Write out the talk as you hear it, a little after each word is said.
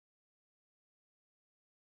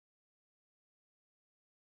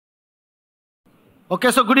Okay,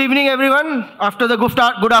 so good evening, everyone. After the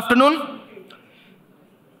good afternoon.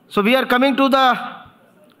 So we are coming to the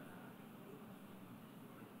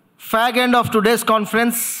fag end of today's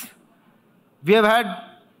conference. We have had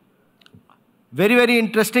very, very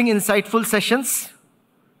interesting, insightful sessions.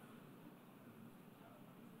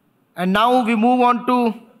 And now we move on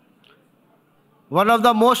to one of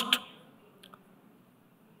the most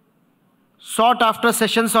sought after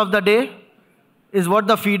sessions of the day, is what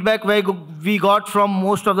the feedback we got from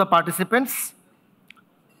most of the participants.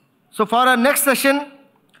 So for our next session,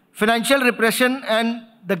 Financial Repression and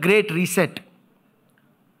the Great Reset.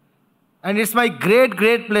 And it's my great,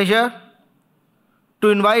 great pleasure to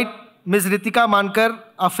invite Ms. Ritika Mankar,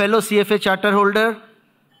 a fellow CFA charter holder,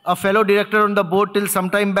 a fellow director on the board till some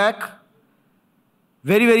time back,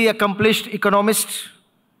 very, very accomplished economist,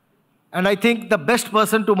 and I think the best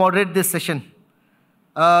person to moderate this session.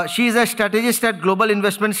 She is a strategist at Global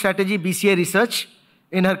Investment Strategy BCA Research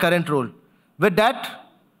in her current role. With that,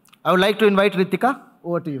 I would like to invite Ritika.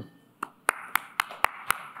 Over to you.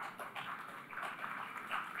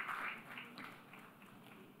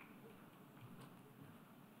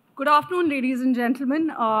 Good afternoon, ladies and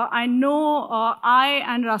gentlemen. I know I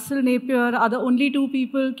and Russell Napier are the only two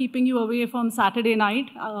people keeping you away from Saturday night.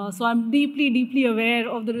 So I'm deeply, deeply aware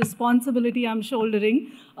of the responsibility I'm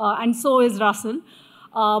shouldering, and so is Russell.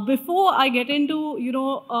 Before I get into,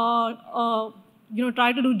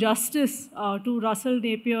 try to do justice to Russell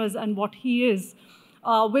Napier's and what he is,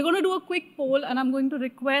 we're going to do a quick poll, and I'm going to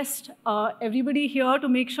request everybody here to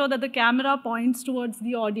make sure that the camera points towards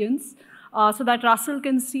the audience so that Russell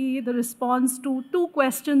can see the response to two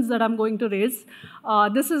questions that I'm going to raise.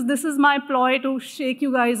 This is my ploy to shake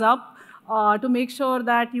you guys up, to make sure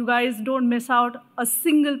that you guys don't miss out a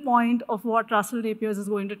single point of what Russell Napier is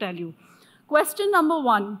going to tell you. Question number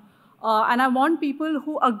one, and I want people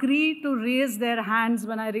who agree to raise their hands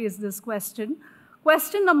when I raise this question.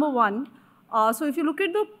 Question number one, so if you look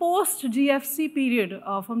at the post-GFC period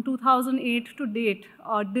from 2008 to date,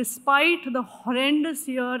 despite the horrendous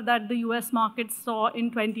year that the US markets saw in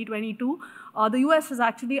 2022, the US has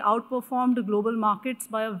actually outperformed global markets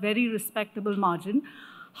by a very respectable margin.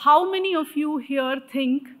 How many of you here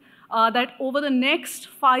think that over the next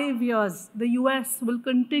 5 years, the US will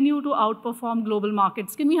continue to outperform global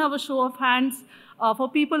markets? Can we have a show of hands for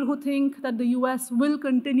people who think that the US will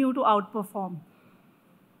continue to outperform?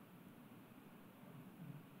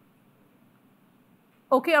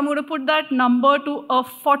 Okay, I'm going to put that number to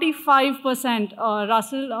 45%.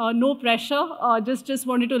 Russell, no pressure. Just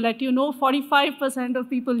wanted to let you know, 45% of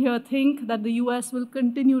people here think that the US will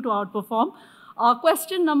continue to outperform.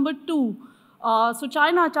 Question number two. So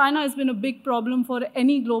China has been a big problem for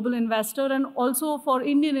any global investor and also for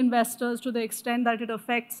Indian investors to the extent that it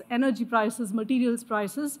affects energy prices, materials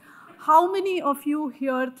prices. How many of you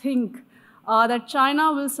here think that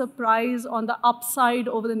China will surprise on the upside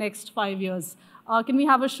over the next 5 years? Can we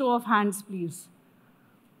have a show of hands, please?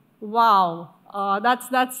 Wow,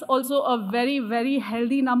 that's also a very, very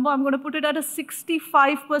healthy number. I'm going to put it at a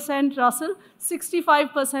 65%, Russell.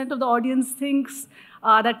 65% of the audience thinks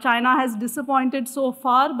that China has disappointed so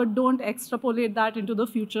far, but don't extrapolate that into the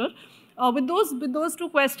future. With those two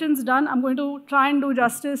questions done, I'm going to try and do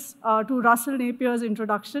justice to Russell Napier's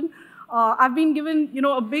introduction. I've been given,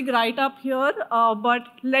 a big write-up here, but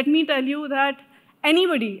let me tell you that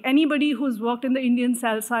anybody who's worked in the Indian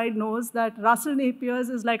sell side knows that Russell Napier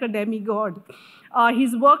is like a demigod.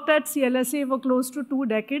 He's worked at CLSA for close to 2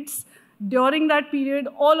 decades. During that period,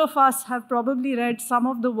 all of us have probably read some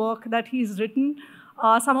of the work that he's written.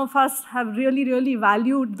 Some of us have really, really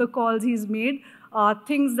valued the calls he's made,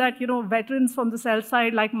 things that, veterans from the sell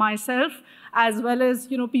side like myself, as well as,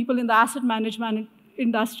 people in the asset management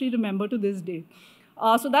industry remember to this day.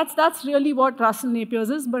 So that's really what Russell Napier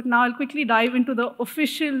is. But now I'll quickly dive into the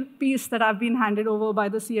official piece that I've been handed over by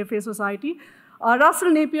the CFA Society. Russell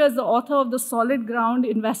Napier is the author of the Solid Ground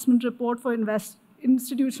Investment Report for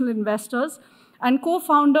Institutional Investors and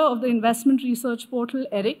co-founder of the investment research portal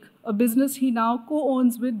ERIC, a business he now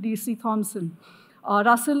co-owns with DC Thompson.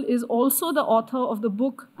 Russell is also the author of the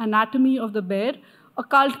book Anatomy of the Bear, a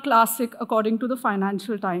cult classic according to the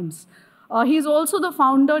Financial Times. He's also the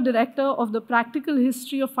founder director of the Practical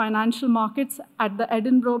History of Financial Markets at the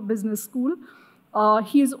Edinburgh Business School.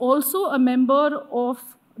 He is also a member of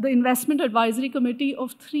the investment advisory committee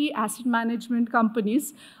of 3 asset management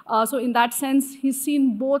companies. So in that sense, he's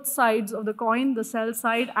seen both sides of the coin, the sell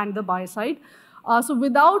side and the buy side. So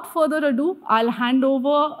without further ado, I'll hand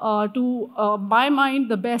over to, my mind,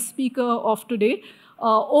 the best speaker of today.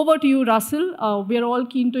 Over to you, Russell. We're all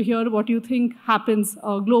keen to hear what you think happens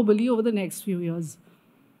globally over the next few years.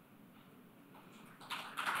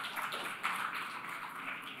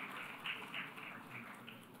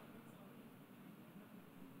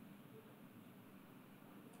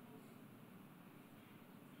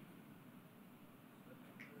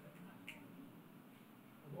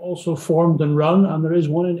 also formed and run, and there is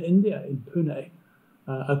one in India, in Pune,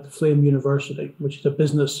 at the Flame University, which is a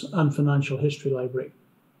business and financial history library.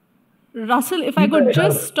 Russell, if I could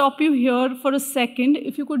just stop you here for a second,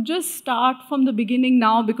 if you could just start from the beginning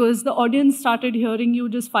now, because the audience started hearing you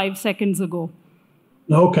just 5 seconds ago.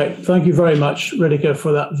 Okay, thank you very much, Ritika,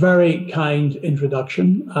 for that very kind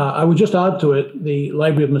introduction. I would just add to it the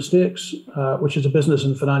Library of Mistakes, which is a business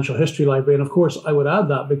and financial history library. And of course, I would add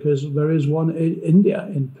that because there is one in India,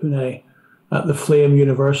 in Pune, at the Flame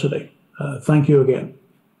University. Thank you again.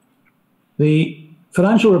 The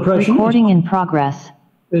financial repression recording in progress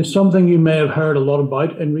is something you may have heard a lot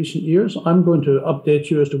about in recent years. I'm going to update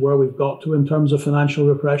you as to where we've got to in terms of financial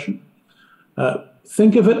repression.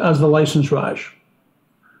 Think of it as the license Raj.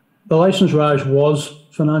 The license Raj was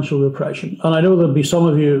financial repression, and I know there'll be some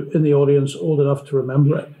of you in the audience old enough to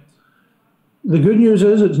remember it. The good news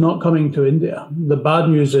is it's not coming to India. The bad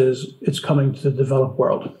news is it's coming to the developed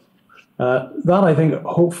world. That, I think,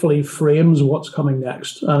 hopefully frames what's coming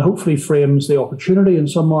next, and hopefully frames the opportunity in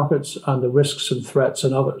some markets and the risks and threats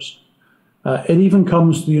in others. It even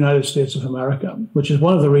comes to the United States of America, which is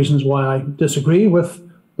one of the reasons why I disagree with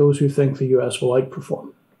those who think the US will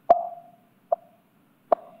outperform.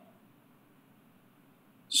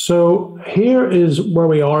 So here is where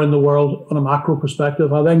we are in the world on a macro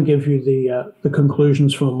perspective. I'll then give you the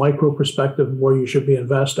conclusions from a micro perspective where you should be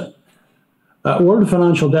investing. World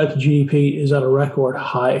financial debt to GDP is at a record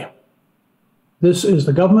high. This is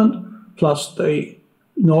the government plus the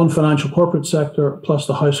non-financial corporate sector plus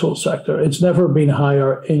the household sector. It's never been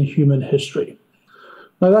higher in human history.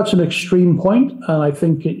 Now, that's an extreme point, and I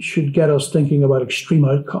think it should get us thinking about extreme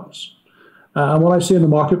outcomes. And what I see in the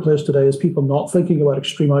marketplace today is people not thinking about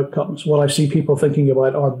extreme outcomes. What I see people thinking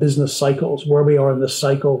about are business cycles, where we are in this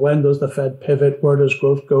cycle, when does the Fed pivot, where does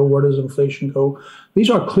growth go, where does inflation go? These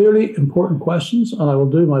are clearly important questions, and I will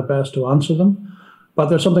do my best to answer them. But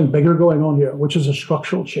there's something bigger going on here, which is a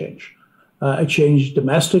structural change. A change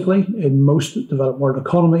domestically in most developed world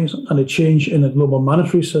economies, and a change in the global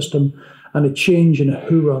monetary system, and a change in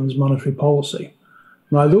who runs monetary policy.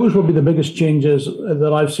 Now, those will be the biggest changes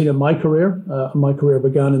that I've seen in my career. My career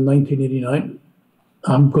began in 1989.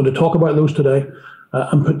 I'm going to talk about those today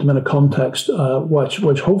and put them in a context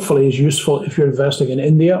which hopefully is useful if you're investing in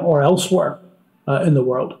India or elsewhere in the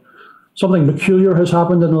world. Something peculiar has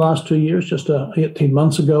happened in the last 2 years. Just 18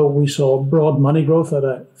 months ago, we saw broad money growth at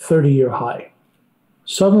a 30-year high.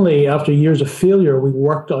 Suddenly, after years of failure, we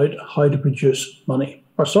worked out how to produce money,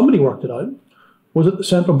 or somebody worked it out. Was it the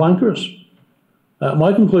central bankers?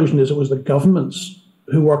 My conclusion is it was the governments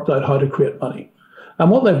who worked out how to create money.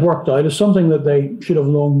 And what they've worked out is something that they should have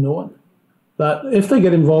long known, that if they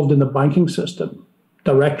get involved in the banking system,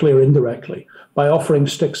 directly or indirectly, by offering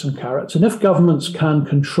sticks and carrots, and if governments can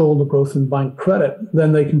control the growth in bank credit,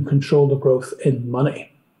 then they can control the growth in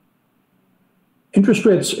money. Interest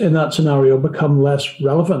rates in that scenario become less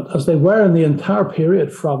relevant, as they were in the entire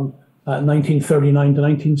period from 1939 to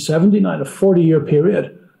 1979, a 40-year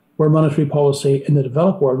period, where monetary policy in the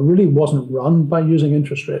developed world really wasn't run by using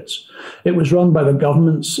interest rates. It was run by the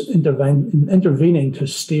governments intervening to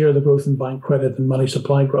steer the growth in bank credit and money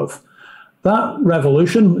supply growth. That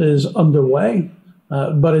revolution is underway,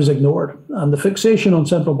 but is ignored. And the fixation on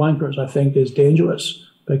central bankers, I think, is dangerous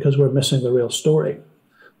because we're missing the real story.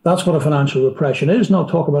 That's what a financial repression is, and I'll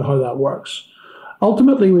talk about how that works.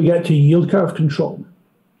 Ultimately, we get to yield curve control.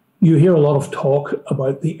 You hear a lot of talk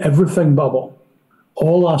about the everything bubble.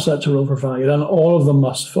 All assets are overvalued and all of them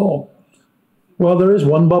must fall. Well, there is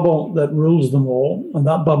one bubble that rules them all, and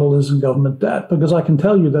that bubble is in government debt, because I can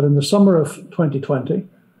tell you that in the summer of 2020,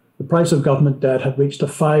 the price of government debt had reached a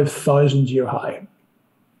 5,000-year high.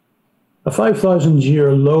 A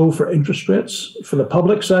 5,000-year low for interest rates for the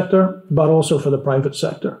public sector, but also for the private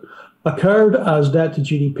sector, occurred as debt to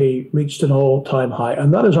GDP reached an all-time high,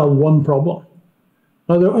 and that is our one problem.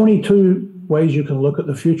 Now, there are only two ways you can look at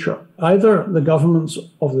the future. Either the governments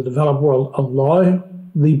of the developed world allow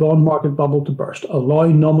the bond market bubble to burst, allow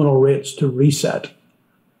nominal rates to reset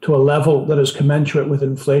to a level that is commensurate with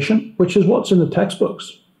inflation, which is what's in the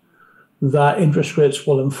textbooks, that interest rates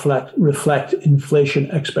will reflect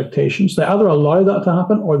inflation expectations. They either allow that to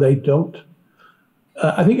happen or they don't.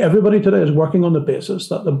 I think everybody today is working on the basis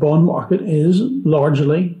that the bond market is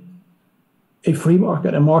largely a free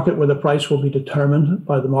market, a market where the price will be determined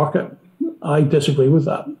by the market. I disagree with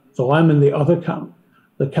that. So I'm in the other camp,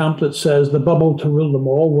 the camp that says the bubble to rule them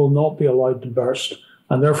all will not be allowed to burst.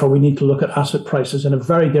 And therefore, we need to look at asset prices in a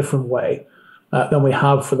very different way than we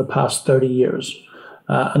have for the past 30 years.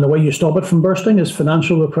 And the way you stop it from bursting is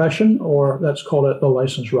financial repression, or let's call it the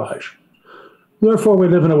license Raj. Therefore, we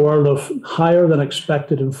live in a world of higher than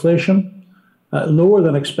expected inflation, lower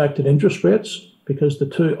than expected interest rates, because the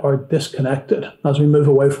two are disconnected as we move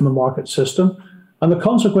away from the market system. And the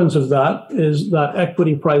consequence of that is that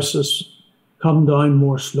equity prices come down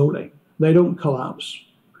more slowly. They don't collapse.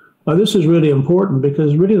 Now, this is really important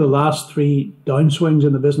because really the last three downswings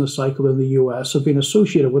in the business cycle in the US have been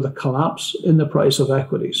associated with a collapse in the price of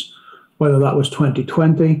equities, whether that was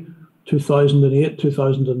 2020, 2008,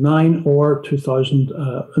 2009, or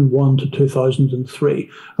 2001 to 2003.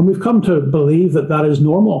 And we've come to believe that that is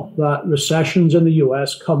normal, that recessions in the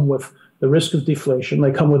US come with the risk of deflation,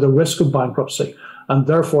 they come with the risk of bankruptcy, and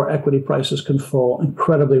therefore equity prices can fall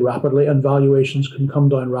incredibly rapidly and valuations can come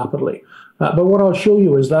down rapidly. But what I'll show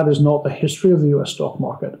you is that is not the history of the US stock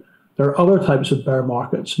market. There are other types of bear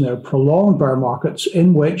markets, and there are prolonged bear markets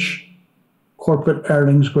in which corporate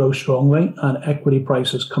earnings grow strongly and equity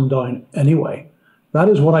prices come down anyway. That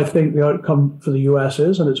is what I think the outcome for the US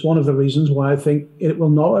is, and it's one of the reasons why I think it will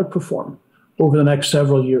not outperform over the next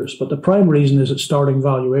several years. But the prime reason is its starting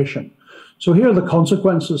valuation. So here are the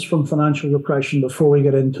consequences from financial repression before we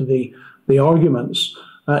get into the arguments.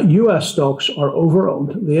 US stocks are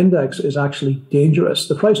overowned. The index is actually dangerous.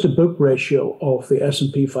 The price to book ratio of the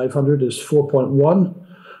S&P 500 is 4.1.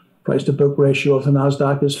 Price to book ratio of the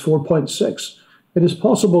NASDAQ is 4.6. It is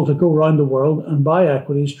possible to go around the world and buy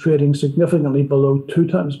equities trading significantly below 2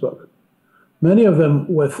 times book. Many of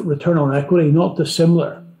them with return on equity not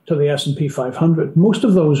dissimilar to the S&P 500. Most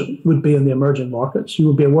of those would be in the emerging markets. You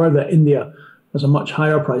will be aware that India has a much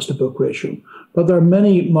higher price to book ratio. But there are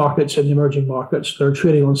many markets in the emerging markets that are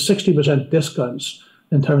trading on 60% discounts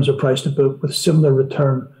in terms of price to book with similar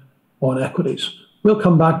return on equities. We'll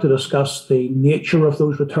come back to discuss the nature of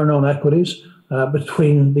those return on equities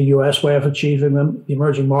between the US way of achieving them, the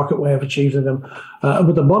emerging market way of achieving them.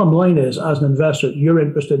 But the bottom line is, as an investor, you're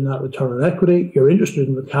interested in that return on equity, you're interested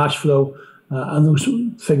in the cash flow, and those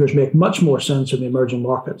figures make much more sense in the emerging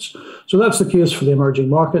markets. So that's the case for the emerging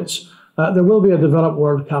markets. There will be a developed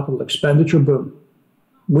world capital expenditure boom.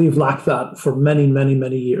 We've lacked that for many, many,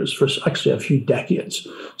 many years, for actually a few decades,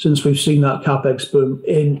 since we've seen that capex boom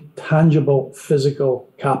in tangible physical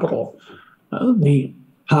capital. The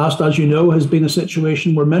past, as you know, has been a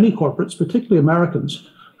situation where many corporates, particularly Americans,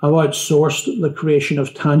 have outsourced the creation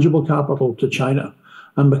of tangible capital to China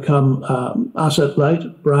and become asset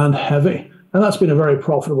light, brand heavy. And that's been a very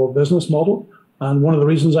profitable business model. And one of the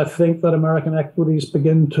reasons I think that American equities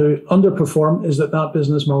begin to underperform is that that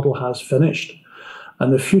business model has finished.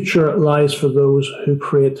 And the future lies for those who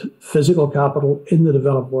create physical capital in the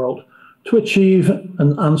developed world to achieve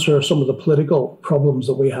and answer some of the political problems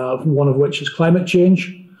that we have, one of which is climate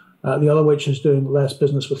change, the other which is doing less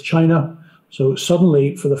business with China. So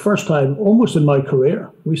suddenly, for the first time, almost in my career,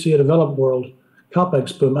 we see a developed world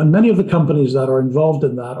capex boom. And many of the companies that are involved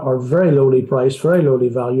in that are very lowly priced, very lowly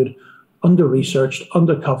valued, under-researched,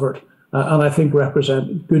 undercovered, and I think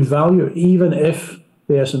represent good value, even if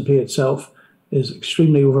the S&P itself is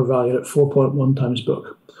extremely overvalued at 4.1 times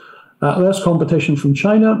book. Less competition from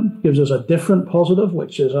China gives us a different positive,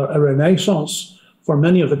 which is a renaissance for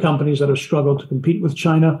many of the companies that have struggled to compete with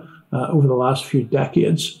China over the last few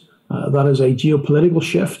decades. That is a geopolitical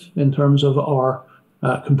shift in terms of our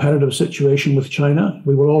competitive situation with China.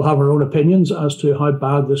 We will all have our own opinions as to how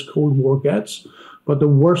bad this Cold War gets. But the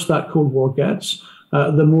worse that Cold War gets,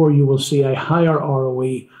 the more you will see a higher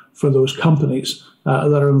ROE for those companies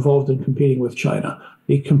that are involved in competing with China.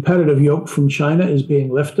 The competitive yoke from China is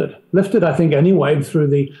being lifted. Lifted, I think, anyway, through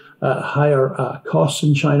the higher costs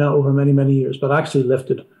in China over many, many years, but actually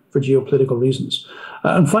lifted for geopolitical reasons.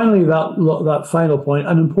 And finally, that final point,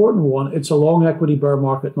 an important one, it's a long equity bear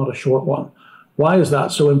market, not a short one. Why is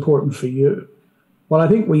that so important for you? Well, I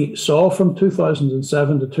think we saw from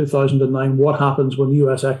 2007 to 2009 what happens when the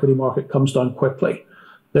US equity market comes down quickly.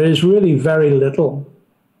 There is really very little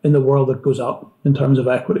in the world that goes up in terms of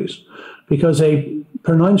equities, because a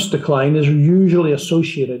pronounced decline is usually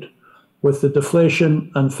associated with the deflation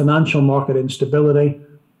and financial market instability,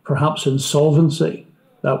 perhaps insolvency,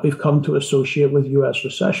 that we've come to associate with US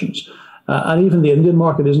recessions. And even the Indian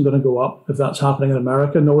market isn't going to go up if that's happening in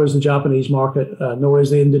America, nor is the Japanese market, nor is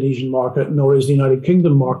the Indonesian market, nor is the United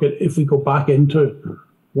Kingdom market if we go back into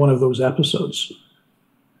one of those episodes.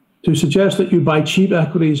 To suggest that you buy cheap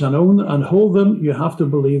equities and own and hold them, you have to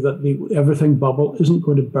believe that the everything bubble isn't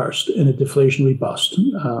going to burst in a deflationary bust.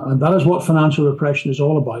 And that is what financial repression is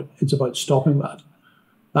all about. It's about stopping that.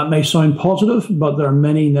 That may sound positive, but there are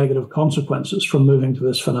many negative consequences from moving to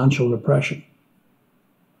this financial repression.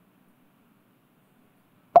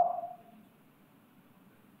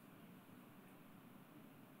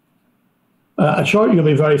 A chart you'll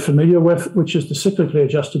be very familiar with, which is the cyclically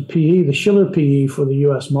adjusted PE, the Shiller PE for the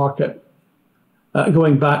US market,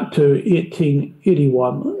 going back to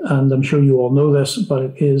 1881. And I'm sure you all know this, but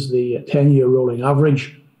it is the 10-year rolling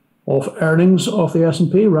average of earnings of the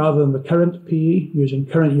S&P rather than the current PE using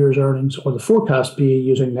current year's earnings or the forecast PE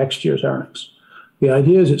using next year's earnings. The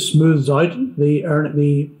idea is it smooths out the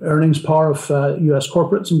earnings power of US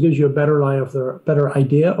corporates and gives you a better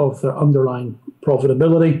idea of their underlying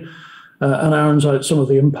profitability and irons out some of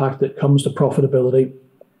the impact that comes to profitability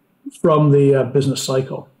from the business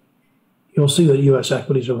cycle. You'll see that US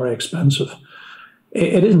equities are very expensive.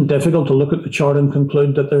 It isn't difficult to look at the chart and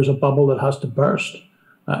conclude that there's a bubble that has to burst.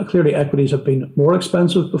 Clearly, equities have been more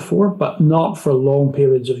expensive before, but not for long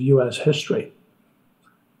periods of US history.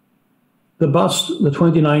 The bust, the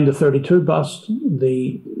 29 to 32 bust,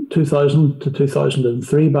 the 2000 to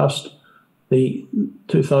 2003 bust, the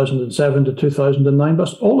 2007 to 2009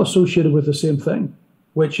 bust, all associated with the same thing,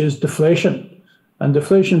 which is deflation. And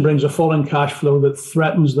deflation brings a falling cash flow that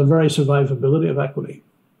threatens the very survivability of equity.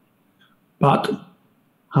 But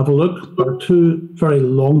have a look, there are two very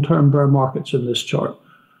long-term bear markets in this chart,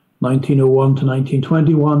 1901 to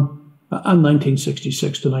 1921 and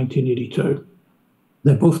 1966 to 1982.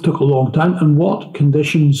 They both took a long time. And what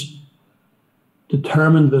conditions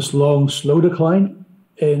determined this long, slow decline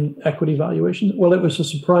in equity valuations? Well, it was a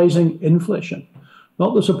surprising inflation,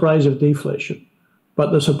 not the surprise of deflation,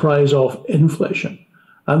 but the surprise of inflation.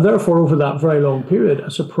 And therefore, over that very long period, a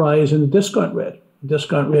surprise in the discount rate. The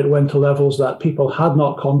discount rate went to levels that people had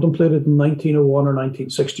not contemplated in 1901 or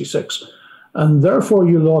 1966. And therefore,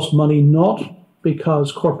 you lost money not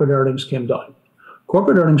because corporate earnings came down.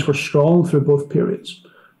 Corporate earnings were strong through both periods.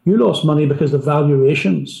 You lost money because the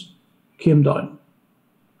valuations came down.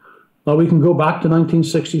 Now, we can go back to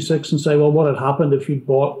 1966 and say, well, what had happened if you'd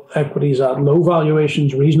bought equities at low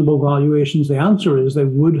valuations, reasonable valuations? The answer is they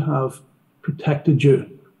would have protected you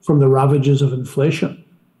from the ravages of inflation.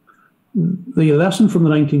 The lesson from the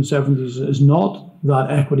 1970s is not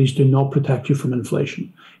that equities do not protect you from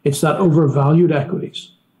inflation. It's that overvalued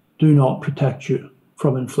equities do not protect you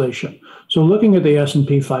from inflation. So looking at the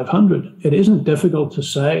S&P 500, it isn't difficult to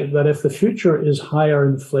say that if the future is higher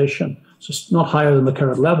inflation, so it's not higher than the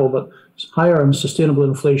current level, but it's higher in sustainable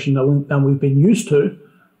inflation than we've been used to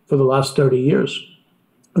for the last 30 years,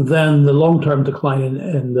 then the long-term decline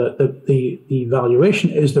in the valuation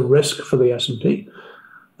is the risk for the S&P.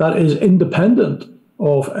 That is independent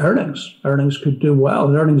of earnings. Earnings could do well,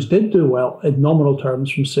 and earnings did do well in nominal terms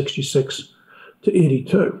from 66 to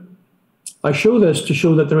 82. I show this to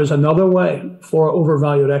show that there is another way for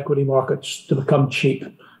overvalued equity markets to become cheap.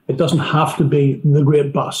 It doesn't have to be the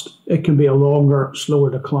great bust. It can be a longer, slower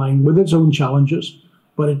decline with its own challenges,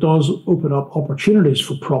 but it does open up opportunities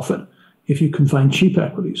for profit if you can find cheap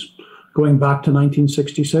equities. Going back to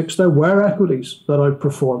 1966, there were equities that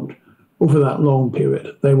outperformed over that long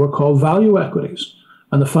period. They were called value equities.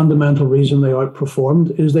 And the fundamental reason they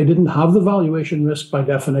outperformed is they didn't have the valuation risk by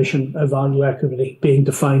definition, a value equity being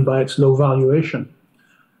defined by its low valuation.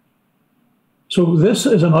 So this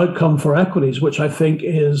is an outcome for equities, which I think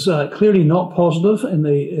is clearly not positive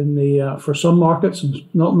for some markets, and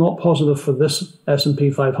not positive for this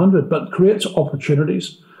S&P 500, but creates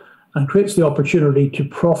opportunities and creates the opportunity to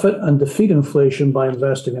profit and defeat inflation by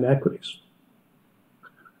investing in equities.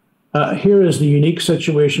 Here is the unique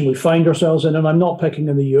situation we find ourselves in, and I'm not picking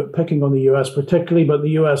on the US particularly, but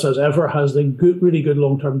the US, as ever, has the really good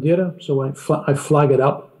long-term data, so I flag it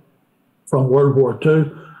up from World War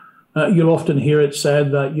II. You'll often hear it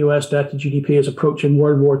said that US debt to GDP is approaching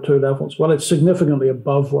World War II levels. Well, it's significantly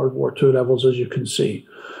above World War II levels, as you can see,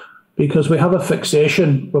 because we have a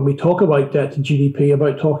fixation when we talk about debt to GDP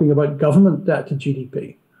about talking about government debt to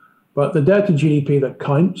GDP. But the debt to GDP that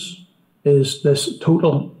counts is this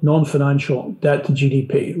total non-financial debt to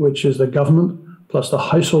GDP, which is the government plus the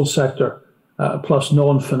household sector plus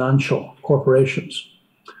non-financial corporations.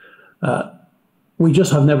 We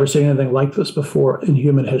just have never seen anything like this before in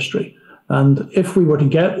human history. And if we were to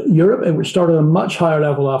get Europe, it would start at a much higher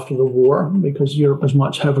level after the war because Europe was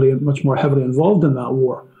much more heavily involved in that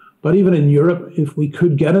war. But even in Europe, if we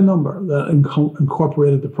could get a number that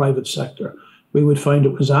incorporated the private sector, we would find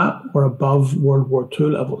it was at or above World War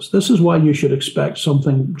II levels. This is why you should expect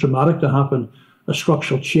something dramatic to happen, a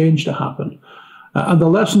structural change to happen. And the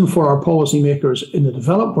lesson for our policymakers in the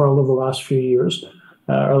developed world over the last few years,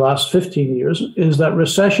 or last 15 years, is that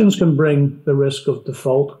recessions can bring the risk of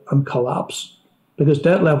default and collapse because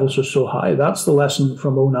debt levels are so high. That's the lesson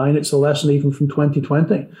from 2009. It's the lesson even from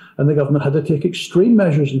 2020. And the government had to take extreme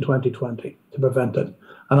measures in 2020 to prevent it.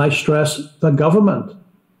 And I stress the government,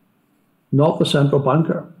 not the central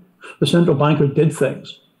banker. The central banker did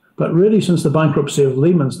things. But really, since the bankruptcy of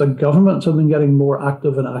Lehman's, the governments have been getting more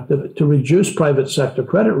active and active to reduce private sector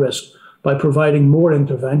credit risk by providing more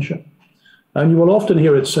intervention. And you will often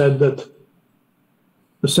hear it said that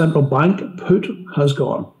the central bank put has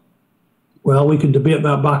gone. Well, we could debate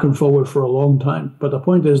that back and forward for a long time. But the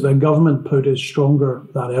point is the government put is stronger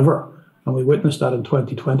than ever. And we witnessed that in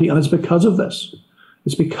 2020. And it's because of this.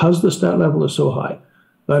 It's because the debt level is so high,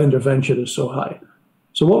 that intervention is so high.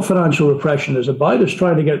 So what financial repression is about is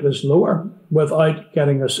trying to get this lower without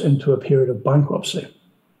getting us into a period of bankruptcy.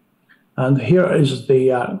 And here is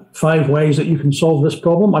the 5 ways that you can solve this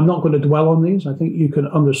problem. I'm not going to dwell on these. I think you can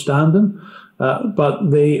understand them.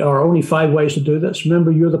 But they are only 5 ways to do this.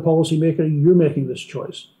 Remember, you're the policymaker. You're making this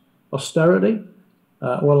choice. Austerity.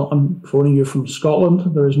 Well, I'm phoning you from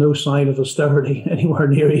Scotland. There is no sign of austerity anywhere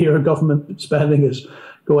near here. Government spending is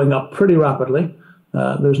going up pretty rapidly.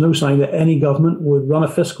 There's no sign that any government would run a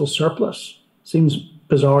fiscal surplus. Seems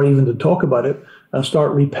bizarre even to talk about it and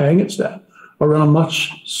start repaying its debt, or run a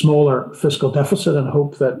much smaller fiscal deficit and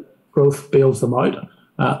hope that growth bails them out.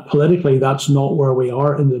 Politically, that's not where we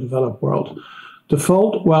are in the developed world.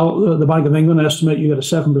 Default, well, the Bank of England estimate you get a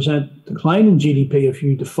 7% decline in GDP if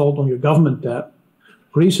you default on your government debt.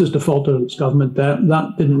 Greece has defaulted on its government debt.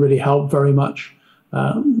 That didn't really help very much.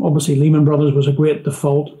 Obviously, Lehman Brothers was a great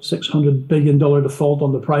default, $600 billion default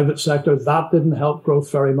on the private sector. That didn't help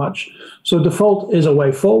growth very much. So default is a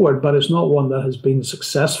way forward, but it's not one that has been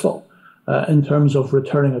successful in terms of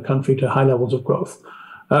returning a country to high levels of growth.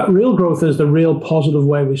 Real growth is the real positive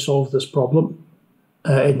way we solve this problem.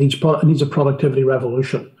 It needs a productivity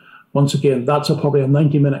revolution. Once again, that's probably a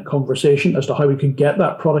 90-minute conversation as to how we could get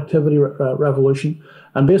that productivity revolution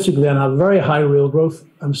and basically then have very high real growth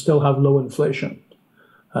and still have low inflation.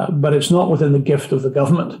 But it's not within the gift of the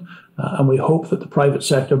government. And we hope that the private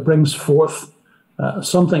sector brings forth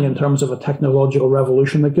something in terms of a technological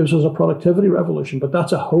revolution that gives us a productivity revolution. But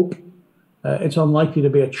that's a hope. It's unlikely to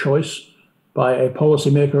be a choice by a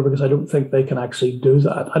policymaker because I don't think they can actually do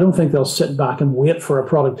that. I don't think they'll sit back and wait for a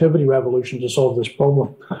productivity revolution to solve this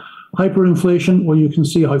problem. Hyperinflation, well, you can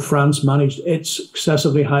see how France managed its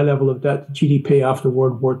excessively high level of debt to GDP after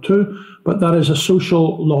World War II, but that is a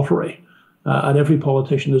social lottery, and every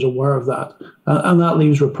politician is aware of that. And that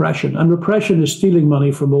leaves repression. And repression is stealing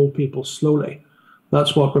money from old people slowly.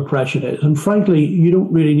 That's what repression is. And frankly, you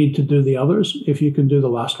don't really need to do the others if you can do the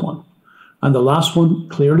last one. And the last one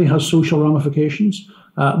clearly has social ramifications,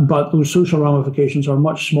 but those social ramifications are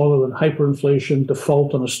much smaller than hyperinflation,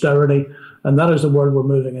 default, and austerity, and that is the world we're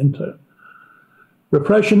moving into.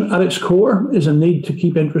 Repression at its core is a need to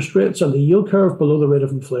keep interest rates and the yield curve below the rate of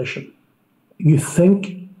inflation. You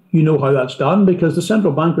think you know how that's done because the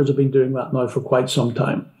central bankers have been doing that now for quite some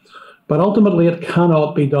time. But ultimately, it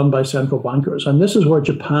cannot be done by central bankers. And this is where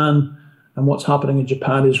Japan and what's happening in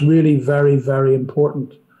Japan is really very, very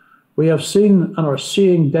important. We have seen and are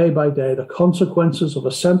seeing day by day the consequences of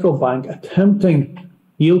a central bank attempting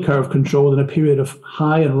yield curve control in a period of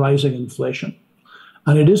high and rising inflation.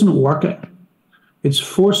 And it isn't working. It's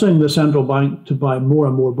forcing the central bank to buy more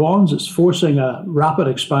and more bonds. It's forcing a rapid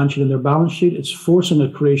expansion in their balance sheet. It's forcing a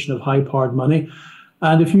creation of high-powered money.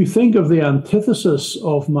 And if you think of the antithesis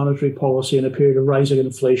of monetary policy in a period of rising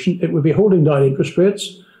inflation, it would be holding down interest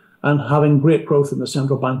rates and having great growth in the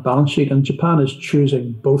central bank balance sheet. And Japan is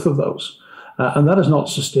choosing both of those. And that is not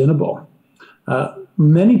sustainable.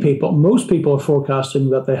 Most people are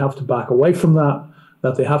forecasting that they have to back away from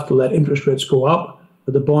that they have to let interest rates go up,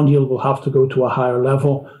 that the bond yield will have to go to a higher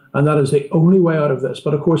level. And that is the only way out of this.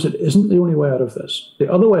 But of course, it isn't the only way out of this.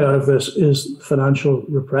 The other way out of this is financial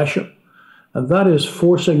repression. And that is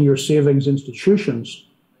forcing your savings institutions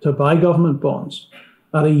to buy government bonds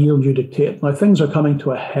at a yield you dictate. Now, things are coming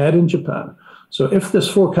to a head in Japan. So if this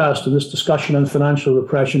forecast and this discussion on financial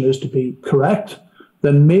repression is to be correct,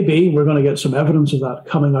 then maybe we're going to get some evidence of that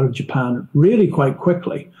coming out of Japan really quite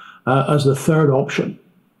quickly as the third option.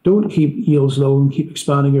 Don't keep yields low and keep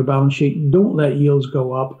expanding your balance sheet. Don't let yields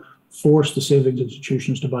go up. Force the savings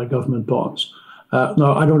institutions to buy government bonds.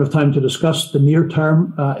 Now, I don't have time to discuss the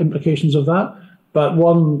near-term implications of that, but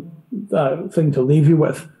one thing to leave you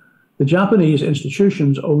with. The Japanese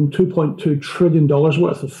institutions own $2.2 trillion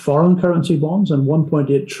worth of foreign currency bonds and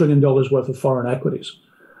 $1.8 trillion worth of foreign equities.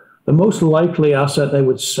 The most likely asset they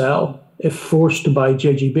would sell if forced to buy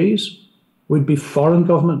JGBs would be foreign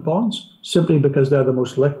government bonds, simply because they're the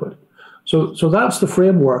most liquid. So that's the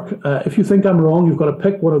framework. If you think I'm wrong, you've got to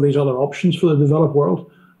pick one of these other options for the developed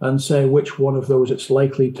world and say which one of those it's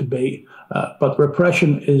likely to be. But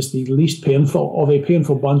repression is the least painful of a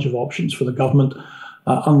painful bunch of options for the government,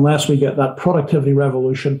 unless we get that productivity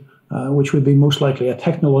revolution which would be most likely a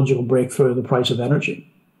technological breakthrough in the price of energy.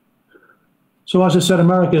 So as I said,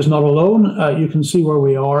 America is not alone. You can see where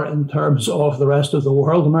we are in terms of the rest of the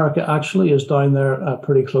world. America actually is down there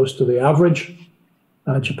pretty close to the average.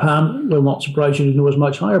 Japan will not surprise you to know is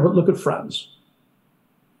much higher, but look at France.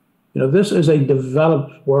 You know, this is a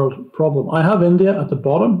developed world problem. I have India at the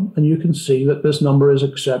bottom, and you can see that this number is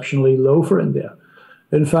exceptionally low for India.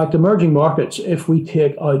 In fact, emerging markets, if we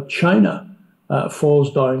take out China,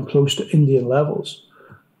 falls down close to Indian levels.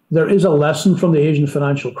 There is a lesson from the Asian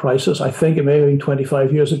financial crisis. I think it may have been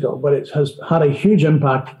 25 years ago, but it has had a huge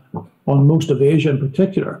impact on most of Asia in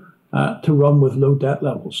particular to run with low debt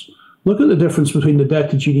levels. Look at the difference between the debt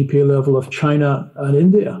to GDP level of China and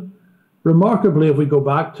India. Remarkably, if we go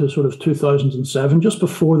back to sort of 2007, just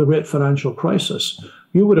before the great financial crisis,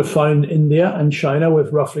 you would have found India and China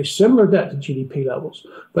with roughly similar debt to GDP levels.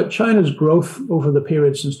 But China's growth over the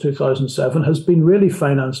period since 2007 has been really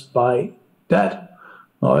financed by debt.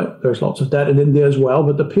 Now, there's lots of debt in India as well,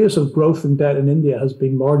 but the pace of growth in debt in India has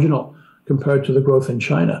been marginal compared to the growth in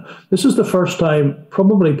China. This is the first time,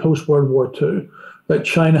 probably post-World War II, that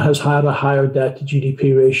China has had a higher debt to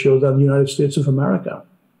GDP ratio than the United States of America.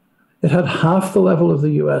 It had half the level of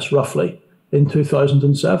the US, roughly, in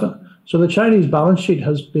 2007. So the Chinese balance sheet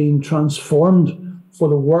has been transformed for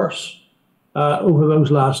the worse over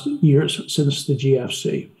those last years since the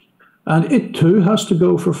GFC. And it too has to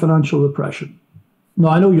go for financial repression. Now,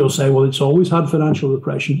 I know you'll say, well, it's always had financial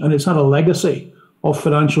repression, and it's had a legacy of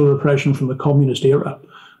financial repression from the communist era.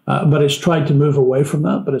 But it's tried to move away from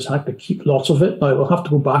that, but it's had to keep lots of it. Now, it will have to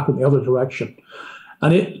go back in the other direction.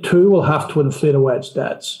 And it too will have to inflate away its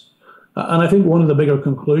debts. And I think one of the bigger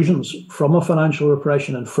conclusions from a financial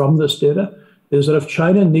repression and from this data is that if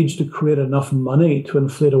China needs to create enough money to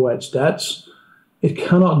inflate away its debts, it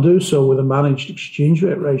cannot do so with a managed exchange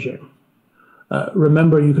rate regime.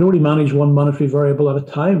 Remember, you can only manage one monetary variable at a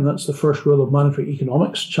time. That's the first rule of monetary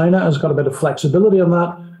economics. China has got a bit of flexibility on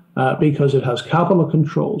that because it has capital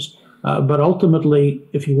controls. But ultimately,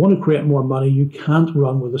 if you want to create more money, you can't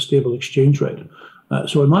run with a stable exchange rate.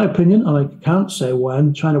 So in my opinion, and I can't say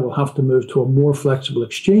when, China will have to move to a more flexible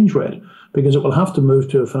exchange rate because it will have to move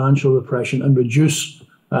to a financial repression and reduce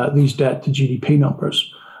these debt to GDP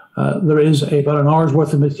numbers. There is about an hour's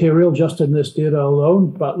worth of material just in this data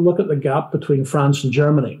alone, but look at the gap between France and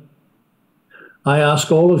Germany. I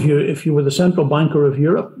ask all of you, if you were the central banker of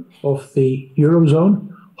Europe, of the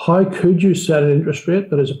Eurozone, how could you set an interest rate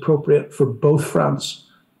that is appropriate for both France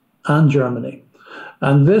and Germany?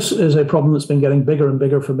 And this is a problem that's been getting bigger and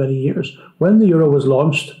bigger for many years. When the euro was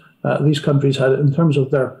launched, these countries had, in terms of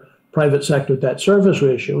their private sector debt service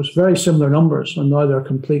ratios, very similar numbers, and now they're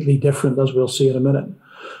completely different, as we'll see in a minute.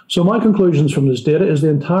 So my conclusions from this data is the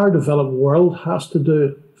entire developed world has to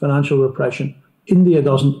do financial repression. India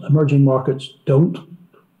doesn't, emerging markets don't.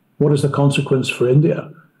 What is the consequence for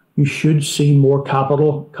India? You should see more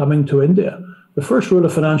capital coming to India. The first rule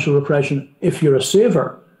of financial repression, if you're a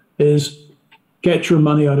saver, is get your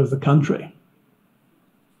money out of the country.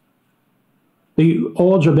 The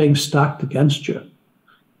odds are being stacked against you.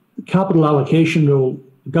 The capital allocation rule,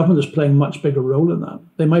 the government is playing a much bigger role in that.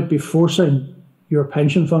 They might be forcing your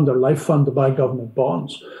pension fund or life fund to buy government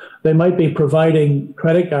bonds. They might be providing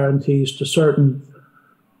credit guarantees to certain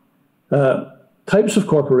types of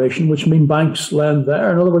corporation, which mean banks lend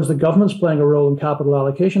there. In other words, the government's playing a role in capital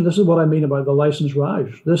allocation. This is what I mean about the license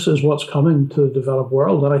Raj. This is what's coming to the developed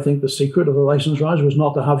world. And I think the secret of the license Raj was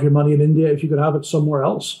not to have your money in India if you could have it somewhere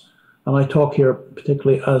else. And I talk here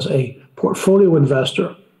particularly as a portfolio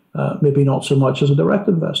investor, maybe not so much as a direct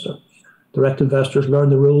investor. Direct investors learn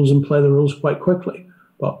the rules and play the rules quite quickly.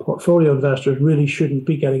 But portfolio investors really shouldn't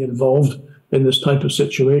be getting involved in this type of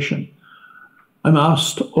situation. I'm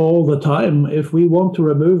asked all the time, if we want to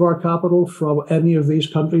remove our capital from any of these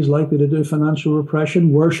countries likely to do financial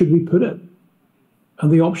repression, where should we put it? And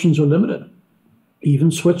the options are limited.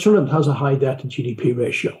 Even Switzerland has a high debt to GDP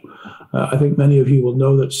ratio. I think many of you will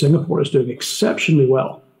know that Singapore is doing exceptionally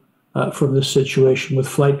well from this situation with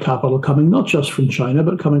flight capital coming not just from China,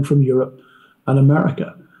 but coming from Europe and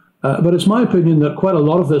America. But it's my opinion that quite a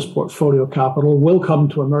lot of this portfolio capital will come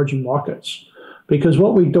to emerging markets. Because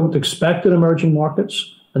what we don't expect in emerging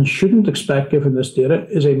markets and shouldn't expect given this data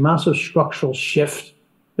is a massive structural shift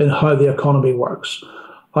in how the economy works.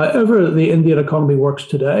 However the Indian economy works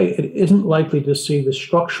today, it isn't likely to see the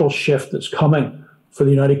structural shift that's coming for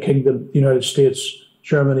the United Kingdom, the United States,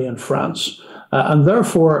 Germany and France. And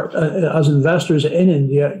therefore, as investors in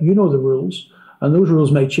India, you know the rules. And those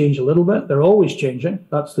rules may change a little bit. They're always changing.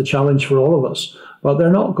 That's the challenge for all of us. But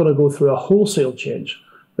they're not going to go through a wholesale change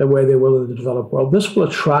the way they will in the developed world. This will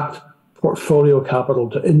attract portfolio capital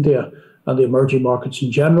to India and the emerging markets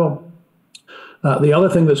in general. The other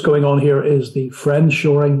thing that's going on here is the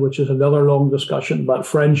friend-shoring, which is another long discussion, but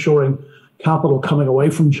friend-shoring capital coming away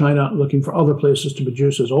from China, looking for other places to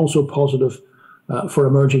produce, is also positive for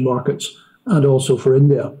emerging markets and also for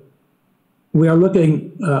India. We are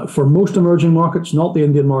looking for most emerging markets, not the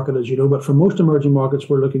Indian market, as you know, but for most emerging markets,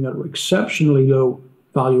 we're looking at exceptionally low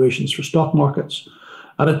valuations for stock markets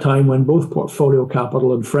at a time when both portfolio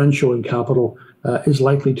capital and friend-shoring capital is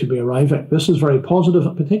likely to be arriving. This is very positive,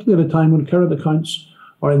 particularly at a time when current accounts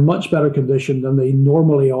are in much better condition than they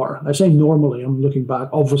normally are. I say normally, I'm looking back,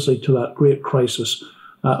 obviously, to that great crisis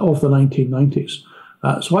of the 1990s.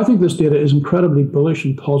 So I think this data is incredibly bullish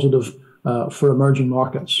and positive for emerging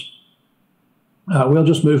markets. We'll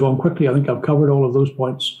just move on quickly. I think I've covered all of those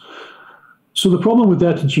points. So the problem with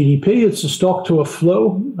debt to GDP, it's a stock to a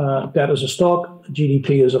flow. Debt is a stock,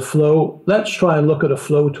 GDP is a flow. Let's try and look at a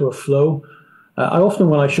flow to a flow. I often,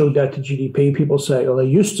 when I show debt to GDP, people say, or they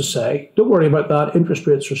used to say, don't worry about that, interest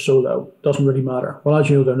rates are so low, doesn't really matter. Well, as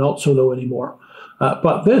you know, they're not so low anymore.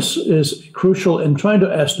 But this is crucial in trying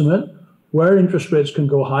to estimate where interest rates can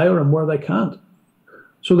go higher and where they can't.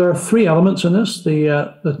 So there are three elements in this.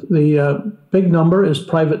 The big number is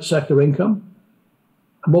private sector income.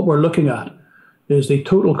 And what we're looking at is the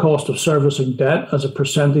total cost of servicing debt as a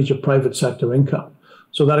percentage of private sector income.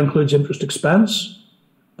 So that includes interest expense,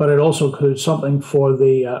 but it also includes something for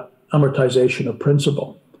the amortization of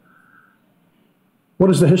principal. What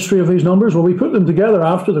is the history of these numbers? Well, we put them together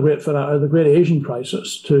after the great Asian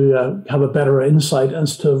crisis to have a better insight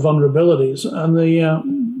as to vulnerabilities. And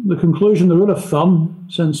the conclusion, the rule of thumb,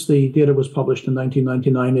 since the data was published in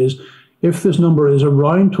 1999, is if this number is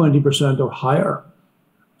around 20% or higher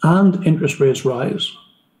and interest rates rise,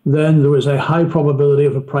 then there is a high probability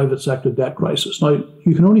of a private sector debt crisis. Now,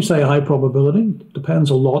 you can only say a high probability. It depends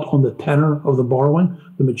a lot on the tenor of the borrowing,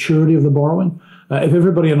 the maturity of the borrowing. If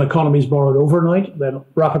everybody in the economy is borrowed overnight, then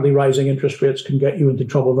rapidly rising interest rates can get you into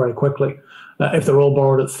trouble very quickly. If they're all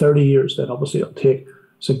borrowed at 30 years, then obviously it'll take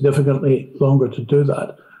significantly longer to do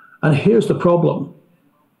that. And here's the problem.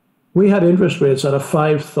 We had interest rates at a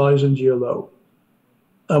 5,000-year low,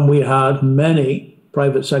 and we had many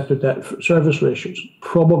private sector debt service ratios,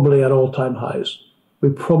 probably at all-time highs.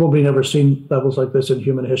 We've probably never seen levels like this in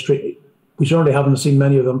human history. We certainly haven't seen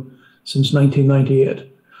many of them since 1998.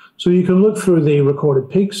 So you can look through the recorded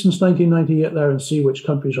peaks since 1998 there and see which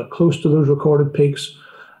countries are close to those recorded peaks.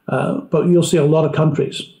 But you'll see a lot of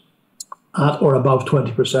countries at or above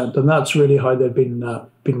 20%, and that's really how they've been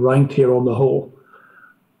ranked here on the whole.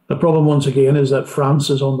 The problem, once again, is that France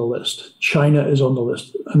is on the list. China is on the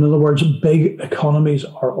list. In other words, big economies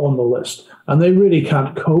are on the list, and they really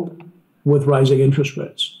can't cope with rising interest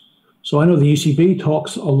rates. So I know the ECB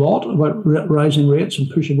talks a lot about rising rates and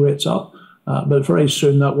pushing rates up, but very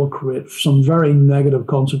soon that will create some very negative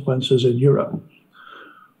consequences in Europe.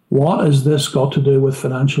 What has this got to do with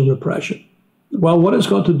financial repression? Well, what it's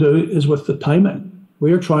got to do is with the timing.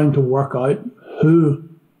 We are trying to work out who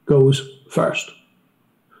goes first.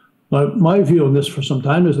 Now, my view on this for some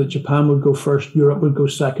time is that Japan would go first, Europe would go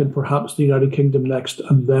second, perhaps the United Kingdom next,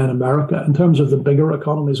 and then America. In terms of the bigger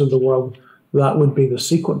economies of the world, that would be the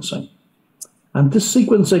sequencing. And this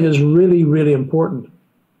sequencing is really, really important.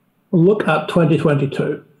 Look at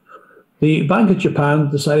 2022. The Bank of Japan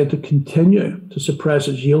decided to continue to suppress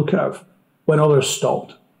its yield curve when others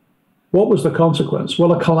stopped. What was the consequence?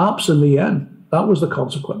 Well, a collapse in the yen. That was the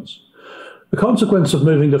consequence. The consequence of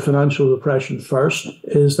moving to financial repression first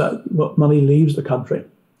is that money leaves the country,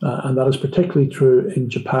 and that is particularly true in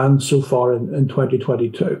Japan so far in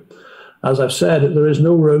 2022. As I've said, there is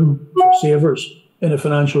no room for savers in a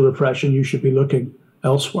financial repression. You should be looking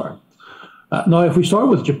elsewhere. Now, if we start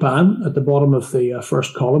with Japan, at the bottom of the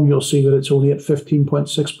first column, you'll see that it's only at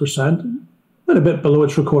 15.6%, and a bit below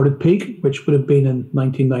its recorded peak, which would have been in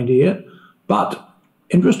 1998. But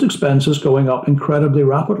interest expenses going up incredibly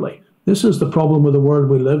rapidly. This is the problem with the world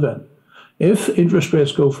we live in. If interest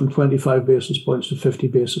rates go from 25 basis points to 50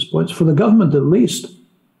 basis points, for the government at least,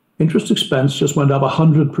 interest expense just went up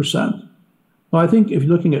 100%. Now, I think if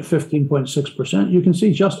you're looking at 15.6%, you can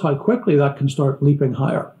see just how quickly that can start leaping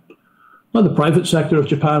higher. Now, the private sector of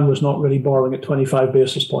Japan was not really borrowing at 25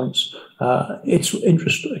 basis points. Its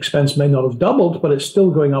interest expense may not have doubled, but it's still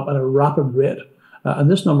going up at a rapid rate. And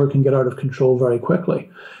this number can get out of control very quickly.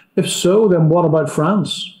 If so, then what about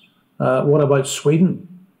France? What about Sweden?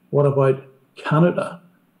 What about Canada?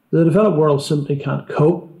 The developed world simply can't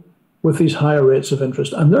cope with these higher rates of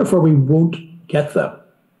interest, and therefore we won't get them.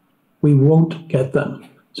 We won't get them.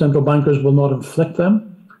 Central bankers will not inflict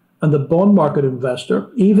them, and the bond market investor,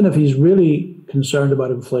 even if he's really concerned about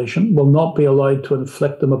inflation will not be allowed to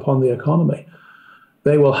inflict them upon the economy.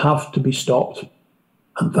 They will have to be stopped.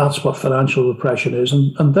 And that's what financial repression is.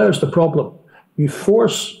 And there's the problem. You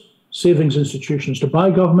force savings institutions to buy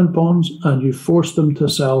government bonds and you force them to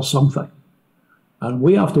sell something. And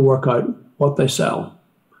we have to work out what they sell.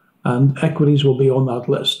 And equities will be on that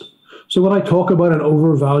list. So when I talk about an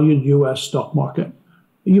overvalued US stock market,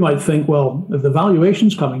 you might think, well, if the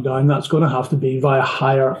valuation's coming down, that's going to have to be via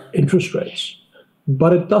higher interest rates.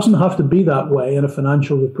 But it doesn't have to be that way in a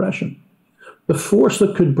financial repression. The force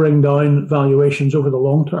that could bring down valuations over the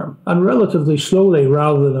long term, and relatively slowly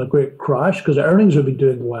rather than a great crash, because earnings would be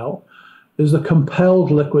doing well, is the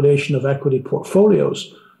compelled liquidation of equity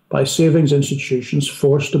portfolios by savings institutions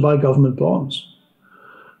forced to buy government bonds.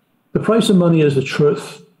 The price of money is the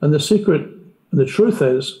truth, and the truth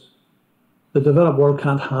is the developed world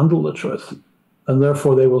can't handle the truth, and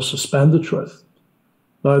therefore they will suspend the truth.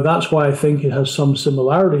 Now, that's why I think it has some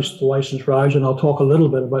similarities to the licensed raj, and I'll talk a little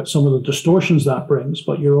bit about some of the distortions that brings,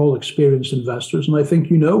 but you're all experienced investors, and I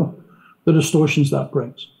think you know the distortions that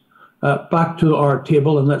brings. Back to our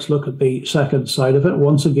table, and let's look at the second side of it.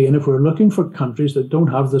 Once again, if we're looking for countries that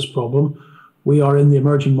don't have this problem, we are in the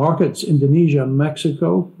emerging markets: Indonesia,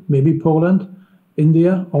 Mexico, maybe Poland,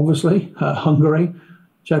 India, obviously, Hungary,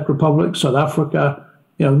 Czech Republic, South Africa.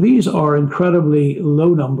 You know, these are incredibly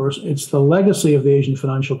low numbers. It's the legacy of the Asian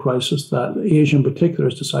financial crisis that Asia in particular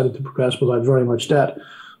has decided to progress without very much debt.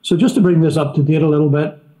 So just to bring this up to date a little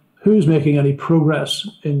bit, who's making any progress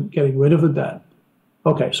in getting rid of the debt?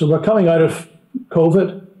 Okay, so we're coming out of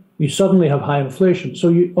COVID. You suddenly have high inflation. So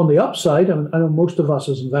on the upside, and I know most of us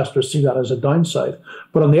as investors see that as a downside,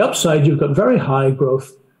 but on the upside, you've got very high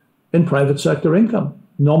growth in private sector income.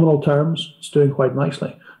 Nominal terms, it's doing quite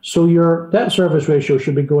nicely. So your debt service ratio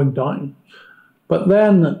should be going down. But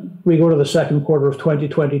then we go to the second quarter of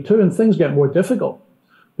 2022 and things get more difficult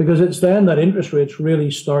because it's then that interest rates really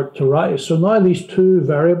start to rise. So now these two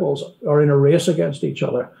variables are in a race against each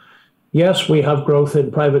other. Yes, we have growth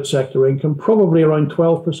in private sector income, probably around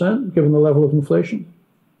 12%, given the level of inflation.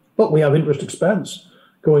 But we have interest expense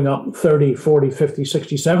going up 30, 40, 50,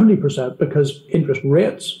 60, 70% because interest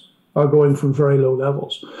rates are going from very low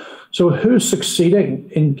levels. So who's succeeding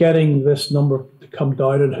in getting this number to come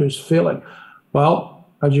down and who's failing? Well,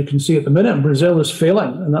 as you can see at the minute, Brazil is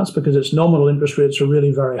failing, and that's because its nominal interest rates are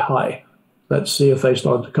really very high. Let's see if they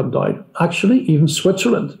start to come down. Actually, even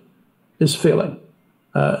Switzerland is failing.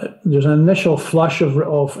 There's an initial flush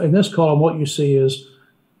of, in this column, what you see is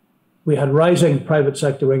we had rising private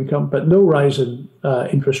sector income, but no rise in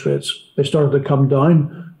interest rates. They started to come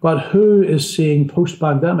down. But who is seeing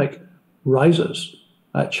post-pandemic rises?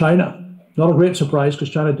 China. Not a great surprise because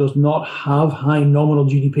China does not have high nominal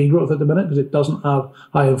GDP growth at the minute because it doesn't have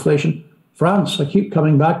high inflation. France, I keep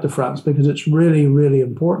coming back to France because it's really, really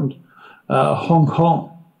important. Hong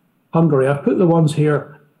Kong, Hungary. I've put the ones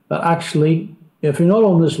here that actually, if you're not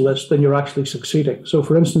on this list, then you're actually succeeding. So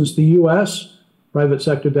for instance, the US, private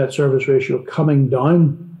sector debt service ratio coming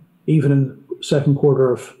down, even in second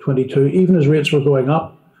quarter of 22, even as rates were going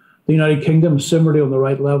up. The United Kingdom similarly on the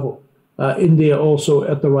right level. India also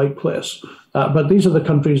at the right place. But these are the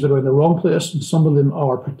countries that are in the wrong place, and some of them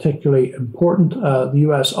are particularly important. The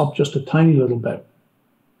US up just a tiny little bit.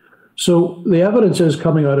 So the evidence is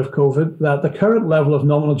coming out of COVID that the current level of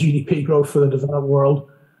nominal GDP growth for the developed world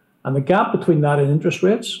and the gap between that and interest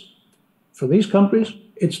rates for these countries,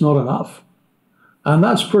 it's not enough. And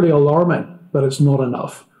that's pretty alarming that it's not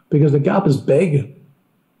enough because the gap is big.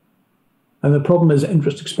 And the problem is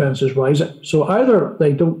interest expense is rising. So either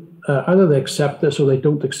they accept this or they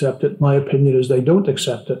don't accept it. My opinion is they don't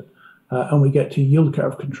accept it, and we get to yield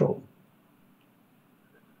curve control.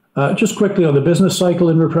 Just quickly on the business cycle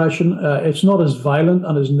in repression, it's not as violent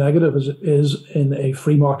and as negative as it is in a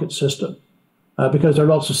free market system because there are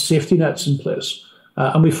lots of safety nets in place.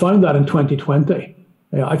 And we found that in 2020.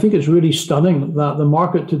 I think it's really stunning that the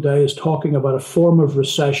market today is talking about a form of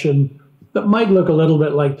recession that might look a little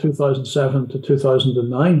bit like 2007 to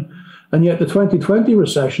 2009. And yet the 2020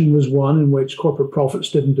 recession was one in which corporate profits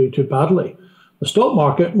didn't do too badly. The stock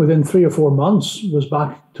market within 3 or 4 months was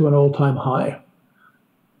back to an all-time high.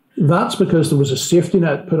 That's because there was a safety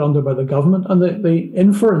net put under by the government. And the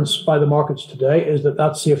inference by the markets today is that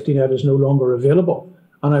that safety net is no longer available.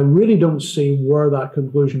 And I really don't see where that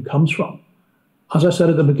conclusion comes from. As I said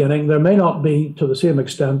at the beginning, there may not be to the same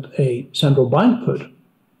extent a central bank put,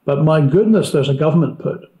 but my goodness, there's a government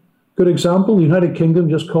put. Good example, the United Kingdom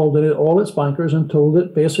just called in all its bankers and told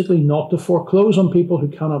it basically not to foreclose on people who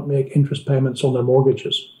cannot make interest payments on their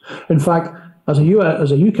mortgages. In fact, as a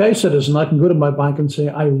UK citizen, I can go to my bank and say,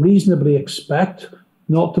 I reasonably expect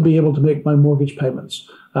not to be able to make my mortgage payments,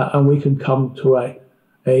 and we can come to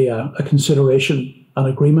a consideration, an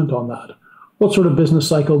agreement on that. What sort of business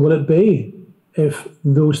cycle will it be if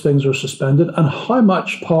those things are suspended, and how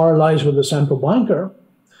much power lies with the central banker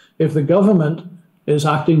if the government is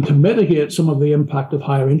acting to mitigate some of the impact of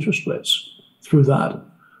higher interest rates through that?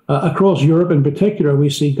 Across Europe in particular, we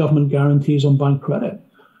see government guarantees on bank credit.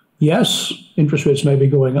 Yes, interest rates may be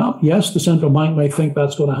going up. Yes, the central bank may think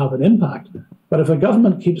that's going to have an impact. But if a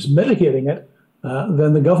government keeps mitigating it,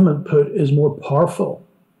 then the government put is more powerful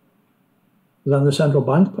than the central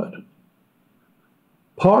bank put.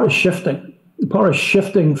 Power is shifting. Power is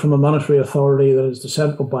shifting from a monetary authority that is the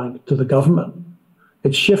central bank to the government.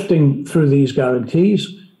 It's shifting through these guarantees.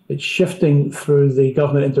 It's shifting through the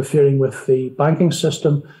government interfering with the banking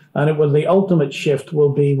system. And the ultimate shift will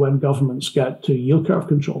be when governments get to yield curve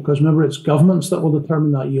control. Because remember, it's governments that will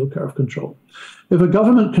determine that yield curve control. If a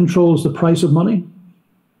government controls the price of money,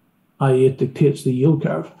 i.e. it dictates the yield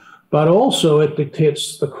curve, but also it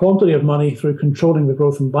dictates the quantity of money through controlling the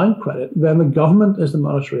growth in bank credit, then the government is the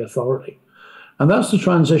monetary authority. And that's the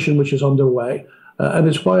transition which is underway. And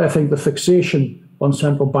it's why I think the fixation on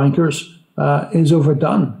central bankers is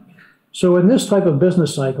overdone. So in this type of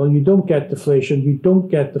business cycle, you don't get deflation, you don't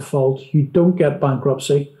get default, you don't get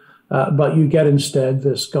bankruptcy, but you get instead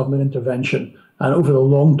this government intervention. And over the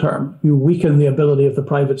long term, you weaken the ability of the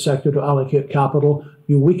private sector to allocate capital,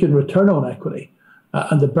 you weaken return on equity.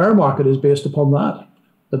 And the bear market is based upon that.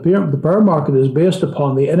 The bear market is based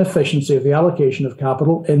upon the inefficiency of the allocation of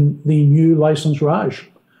capital in the new license Raj.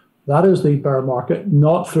 That is the bear market,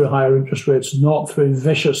 not through higher interest rates, not through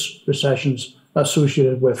vicious recessions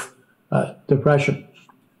associated with depression.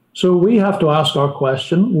 So we have to ask our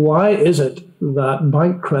question, why is it that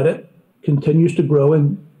bank credit continues to grow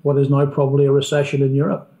in what is now probably a recession in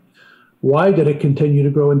Europe? Why did it continue to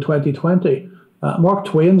grow in 2020? Mark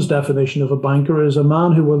Twain's definition of a banker is a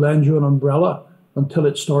man who will lend you an umbrella until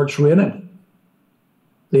it starts raining.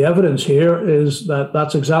 The evidence here is that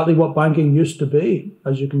that's exactly what banking used to be.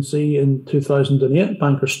 As you can see, in 2008,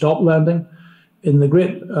 bankers stopped lending. In the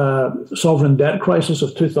great sovereign debt crisis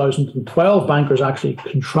of 2012, bankers actually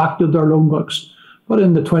contracted their loan books. But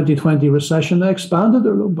in the 2020 recession, they expanded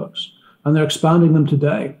their loan books, and they're expanding them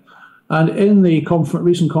today. And in the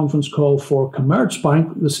recent conference call for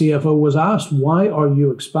Commerzbank, the CFO was asked, why are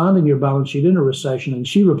you expanding your balance sheet in a recession? And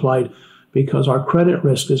she replied, because our credit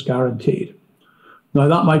risk is guaranteed. Now,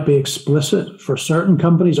 that might be explicit for certain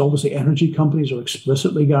companies. Obviously, energy companies are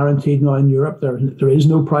explicitly guaranteed now in Europe. There is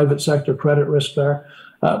no private sector credit risk there.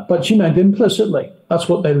 But she meant implicitly. That's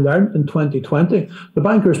what they learned in 2020. The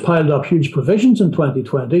bankers piled up huge provisions in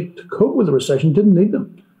 2020 to cope with the recession, didn't need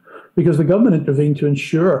them, because the government intervened to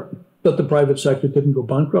ensure that the private sector didn't go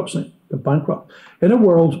bankrupt. In a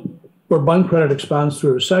world where bank credit expands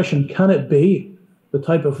through a recession, can it be the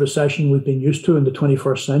type of recession we've been used to in the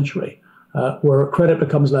 21st century? Where credit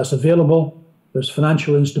becomes less available, there's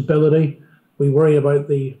financial instability, we worry about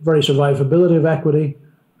the very survivability of equity,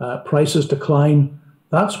 prices decline.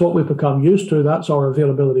 That's what we've become used to, that's our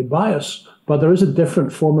availability bias, but there is a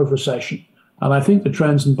different form of recession. And I think the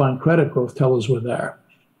trends in bank credit growth tell us we're there.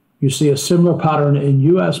 You see a similar pattern in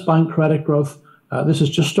US bank credit growth. This has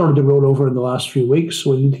just started to roll over in the last few weeks,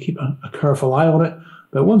 so we need to keep a careful eye on it.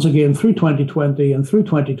 But once again, through 2020 and through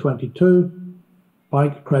 2022,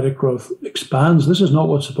 bank credit growth expands. This is not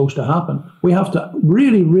what's supposed to happen. We have to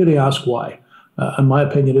really, really ask why. And my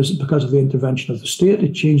opinion is because of the intervention of the state.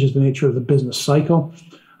 It changes the nature of the business cycle,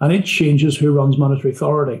 and it changes who runs monetary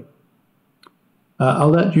authority. I'll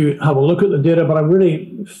let you have a look at the data, but I'm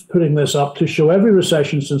really putting this up to show every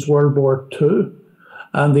recession since World War II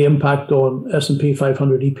and the impact on S&P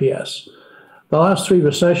 500 EPS. The last 3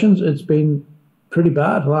 recessions, it's been pretty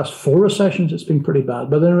bad. The last 4 recessions, it's been pretty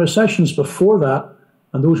bad. But in recessions before that,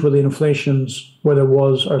 and those were the recessions where there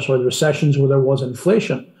was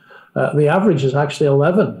inflation, the average is actually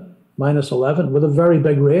 11, minus 11, with a very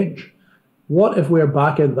big range. What if we're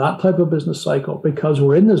back in that type of business cycle? Because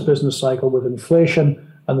we're in this business cycle with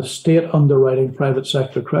inflation and the state underwriting private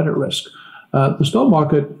sector credit risk. The stock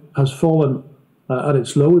market has fallen at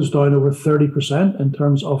its lows, down over 30% in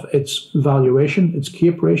terms of its valuation, its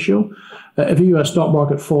CAPE ratio. If the US stock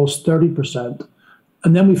market falls 30%,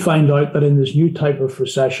 and then we find out that in this new type of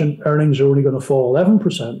recession, earnings are only going to fall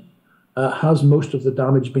 11%, has most of the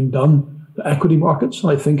damage been done to equity markets?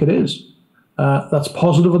 I think it is. That's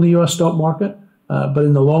positive in the US stock market, but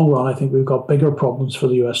in the long run, I think we've got bigger problems for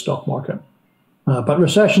the US stock market. But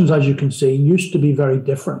recessions, as you can see, used to be very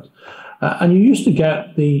different. And you used to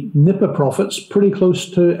get the NIPA profits pretty close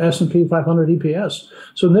to S&P 500 EPS.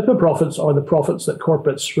 So NIPA profits are the profits that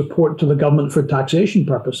corporates report to the government for taxation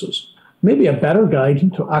purposes. Maybe a better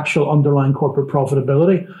guide to actual underlying corporate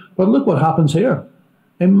profitability. But look what happens here.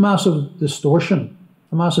 A massive distortion,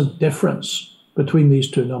 a massive difference between these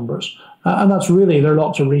two numbers. And that's really, there are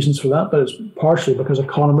lots of reasons for that, but it's partially because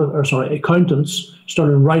accountants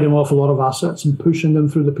started writing off a lot of assets and pushing them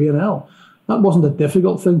through the P&L. That wasn't a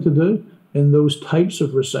difficult thing to do in those types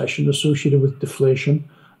of recession associated with deflation,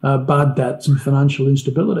 bad debts, and financial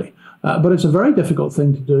instability. But it's a very difficult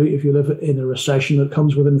thing to do if you live in a recession that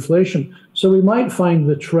comes with inflation. So we might find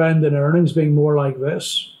the trend in earnings being more like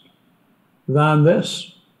this than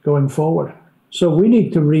this going forward. So we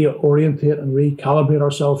need to reorientate and recalibrate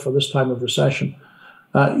ourselves for this time of recession.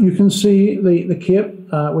 You can see the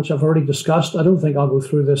CAPE, which I've already discussed. I don't think I'll go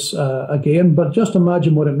through this again, but just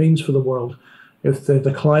imagine what it means for the world if the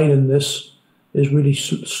decline in this is really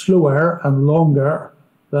slower and longer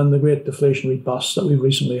than the great deflationary bust that we've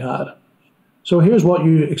recently had. So here's what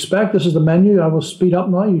you expect. This is the menu. I will speed up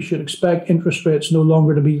now. You should expect interest rates no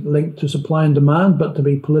longer to be linked to supply and demand, but to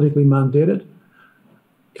be politically mandated.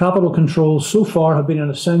 Capital controls so far have been an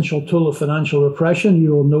essential tool of financial repression.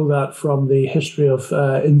 You will know that from the history of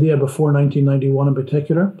India before 1991 in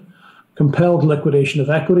particular. Compelled liquidation of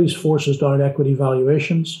equities forces down equity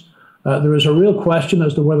valuations. There is a real question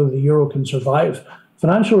as to whether the euro can survive.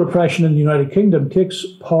 Financial repression in the United Kingdom takes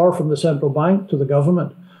power from the central bank to the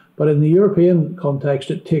government. But in the European context,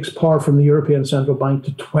 it takes power from the European Central Bank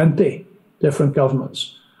to 20 different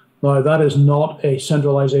governments. Now, that is not a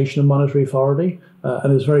centralization of monetary authority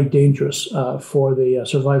and is very dangerous for the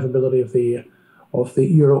survivability of the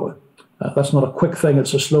euro. That's not a quick thing,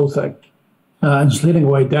 it's a slow thing. And slitting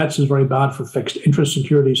away debts is very bad for fixed interest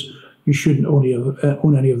securities. You shouldn't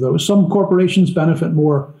own any of those. Some corporations benefit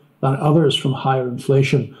more than others from higher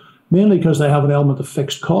inflation, mainly because they have an element of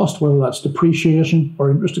fixed cost, whether that's depreciation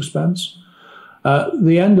or interest expense.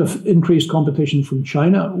 The end of increased competition from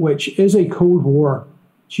China, which is a Cold War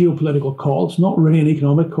geopolitical call. It's not really an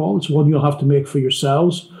economic call. It's one you'll have to make for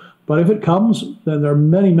yourselves. But if it comes, then there are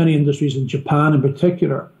many, many industries in Japan in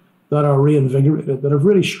particular that are reinvigorated, that have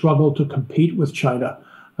really struggled to compete with China.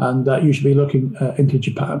 And you should be looking into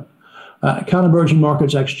Japan. Can emerging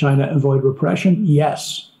markets ex-China avoid repression?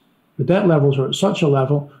 Yes. The debt levels are at such a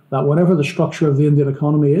level that whatever the structure of the Indian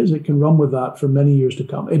economy is, it can run with that for many years to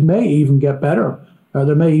come. It may even get better.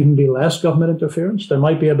 There may even be less government interference. There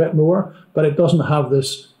might be a bit more, but it doesn't have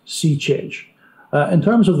this sea change. In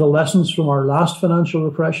terms of the lessons from our last financial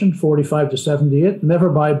repression, 45 to 78, never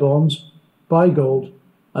buy bonds, buy gold,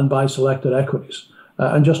 and buy selected equities.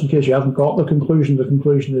 And just in case you haven't got the conclusion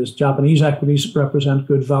is Japanese equities represent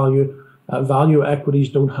good value. Value equities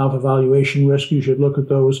don't have a valuation risk. You should look at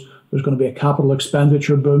those. There's going to be a capital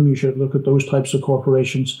expenditure boom. You should look at those types of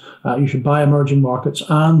corporations. You should buy emerging markets,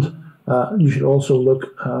 and you should also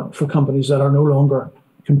look for companies that are no longer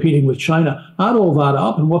competing with China. Add all that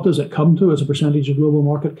up, and what does it come to as a percentage of global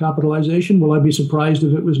market capitalization? Well, I'd be surprised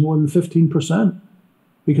if it was more than 15%,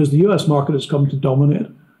 because the US market has come to dominate,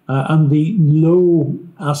 and the low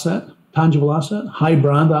asset, tangible asset, high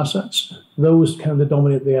brand assets, those kind of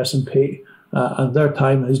dominate the S&P, and their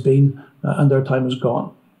time has been, and their time is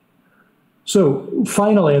gone. So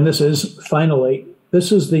finally, and this is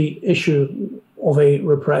the issue of a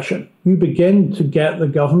repression. You begin to get the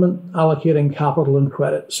government allocating capital and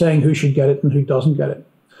credit, saying who should get it and who doesn't get it.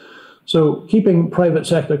 So keeping private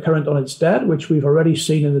sector current on its debt, which we've already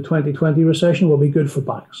seen in the 2020 recession, will be good for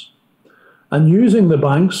banks. And using the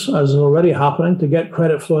banks, as is already happening, to get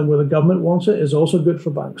credit flowing where the government wants it is also good for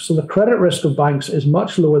banks. So the credit risk of banks is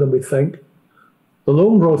much lower than we think. The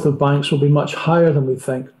loan growth of banks will be much higher than we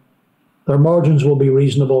think. Their margins will be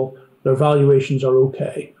reasonable. Their valuations are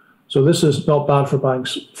okay. So this is not bad for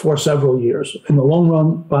banks for several years. In the long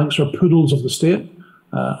run, banks are poodles of the state,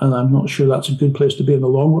 and I'm not sure that's a good place to be in the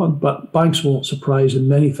long run, but banks won't surprise in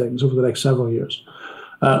many things over the next several years.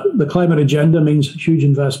 The climate agenda means huge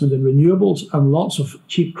investment in renewables and lots of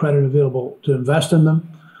cheap credit available to invest in them.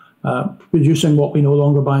 Producing what we no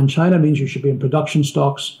longer buy in China means you should be in production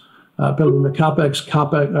stocks, building the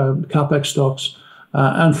capex stocks,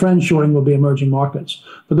 and friendshoring will be emerging markets.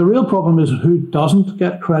 But the real problem is who doesn't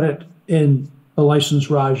get credit in the license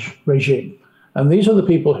regime. And these are the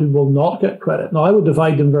people who will not get credit. Now, I would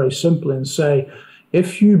divide them very simply and say,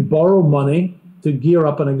 if you borrow money to gear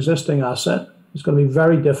up an existing asset, it's going to be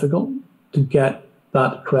very difficult to get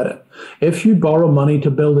that credit. If you borrow money to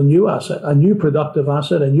build a new asset, a new productive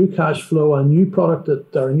asset, a new cash flow, a new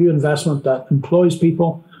product or a new investment that employs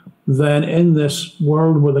people, then in this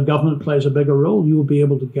world where the government plays a bigger role, you will be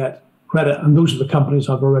able to get credit. And those are the companies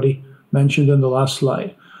I've already mentioned in the last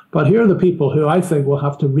slide. But here are the people who I think will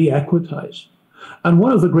have to re-equitize. And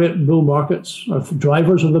one of the great bull markets, or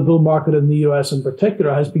drivers of the bull market in the US in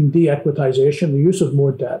particular, has been de-equitization, the use of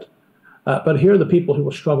more debt. But here are the people who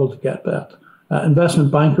will struggle to get that.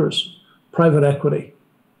 Investment bankers, private equity,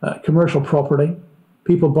 commercial property,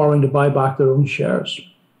 people borrowing to buy back their own shares.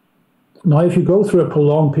 Now, if you go through a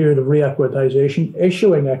prolonged period of re-equitization,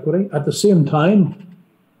 issuing equity at the same time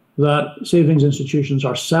that savings institutions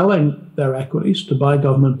are selling their equities to buy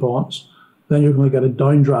government bonds, then you're going to get a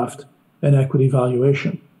downdraft in equity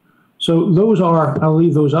valuation. So those are, I'll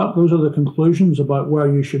leave those up. Those are the conclusions about where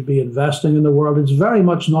you should be investing in the world. It's very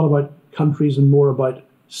much not about countries and more about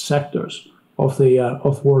sectors of the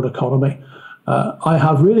world economy. I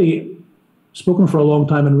have really spoken for a long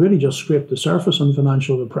time and really just scraped the surface on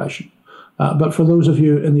financial repression. But for those of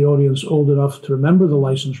you in the audience old enough to remember the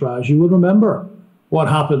license rounds, you will remember what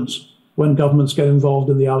happens when governments get involved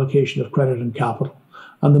in the allocation of credit and capital,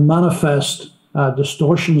 and the manifest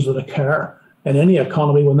distortions that occur in any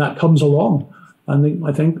economy when that comes along. And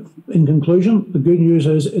I think, in conclusion, the good news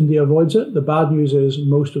is India avoids it. The bad news is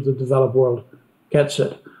most of the developed world gets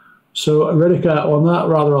it. So, Ritika, on that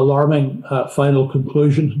rather alarming final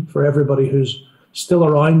conclusion for everybody who's still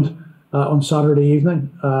around on Saturday evening,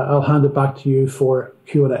 I'll hand it back to you for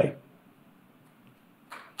Q&A.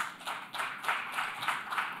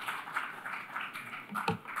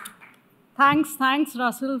 Thanks,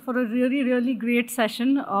 Russell, for a really, really great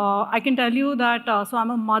session. I can tell you that, so I'm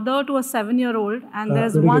a mother to a 7-year-old, and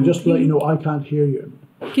there's Ritika, one just to thing... let you know, I can't hear you.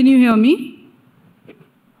 Can you hear me?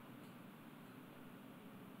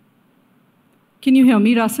 Can you hear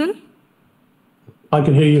me, Russell? I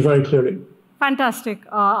can hear you very clearly. Fantastic.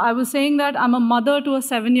 I was saying that I'm a mother to a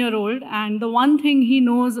 7-year-old, and the one thing he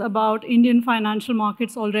knows about Indian financial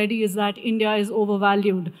markets already is that India is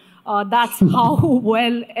overvalued. That's how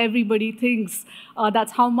well everybody thinks.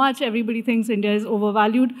 That's how much everybody thinks India is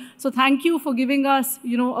overvalued. So thank you for giving us,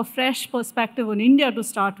 a fresh perspective on India to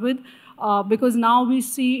start with, because now we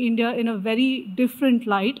see India in a very different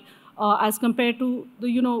light as compared to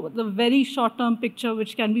the very short-term picture,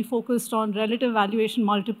 which can be focused on relative valuation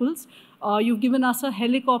multiples. You've given us a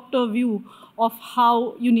helicopter view of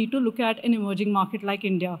how you need to look at an emerging market like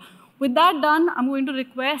India. With that done, I'm going to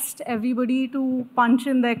request everybody to punch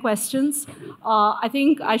in their questions. I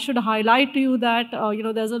think I should highlight to you that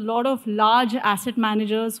there's a lot of large asset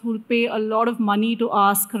managers who will pay a lot of money to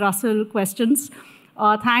ask Russell questions.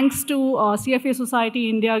 Thanks to CFA Society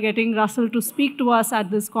India getting Russell to speak to us at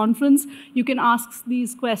this conference, you can ask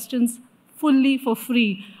these questions fully for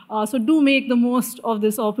free. So do make the most of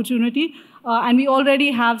this opportunity. And we already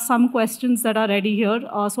have some questions that are ready here,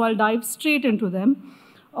 so I'll dive straight into them.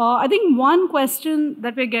 I think one question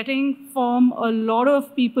that we're getting from a lot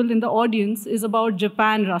of people in the audience is about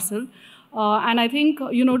Japan, Russell. And I think,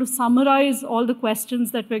 to summarize all the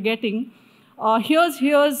questions that we're getting, here's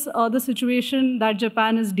the situation that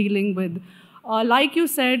Japan is dealing with. Like you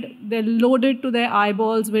said, they're loaded to their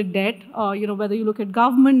eyeballs with debt. Whether you look at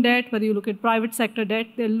government debt, whether you look at private sector debt,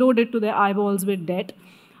 they're loaded to their eyeballs with debt.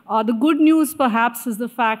 The good news, perhaps, is the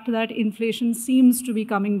fact that inflation seems to be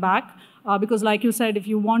coming back. Because like you said, if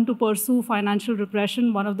you want to pursue financial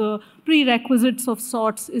repression, one of the prerequisites of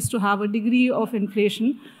sorts is to have a degree of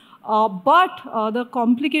inflation. But the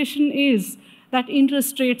complication is that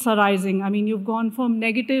interest rates are rising. I mean, you've gone from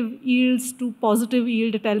negative yields to positive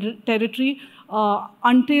yield territory.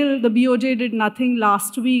 Until the BOJ did nothing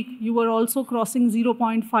last week, you were also crossing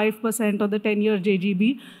 0.5% of the 10-year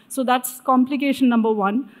JGB. So that's complication number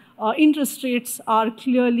one. Interest rates are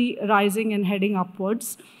clearly rising and heading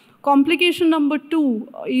upwards. Complication number two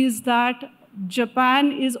is that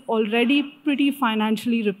Japan is already pretty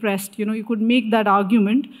financially repressed. You could make that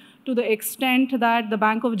argument to the extent that the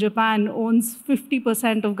Bank of Japan owns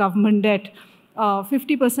 50% of government debt.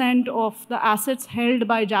 50% of the assets held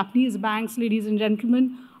by Japanese banks, ladies and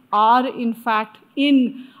gentlemen, are in fact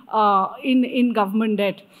in government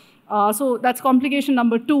debt. So that's complication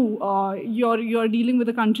number two. You're dealing with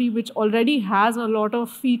a country which already has a lot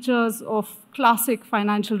of features of classic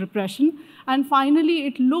financial repression. And finally,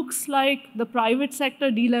 it looks like the private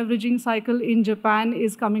sector deleveraging cycle in Japan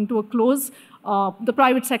is coming to a close. The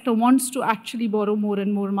private sector wants to actually borrow more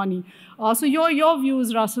and more money. So your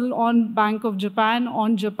views, Russell, on Bank of Japan,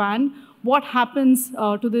 on Japan, what happens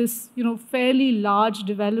to this fairly large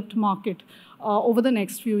developed market over the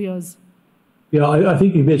next few years? Yeah, I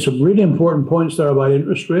think you've made some really important points there about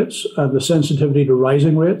interest rates and the sensitivity to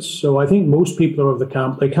rising rates. So I think most people are of the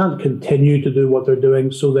camp, they can't continue to do what they're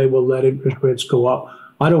doing, so they will let interest rates go up.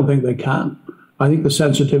 I don't think they can. I think the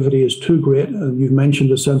sensitivity is too great, and you've mentioned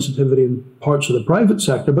the sensitivity in parts of the private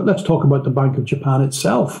sector, but let's talk about the Bank of Japan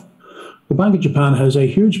itself. The Bank of Japan has a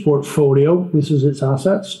huge portfolio, this is its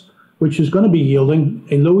assets, which is going to be yielding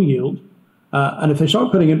a low yield. And if they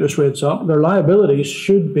start putting interest rates up, their liabilities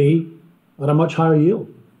should be at a much higher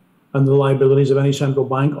yield than the liabilities of any central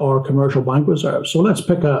bank or commercial bank reserves. So let's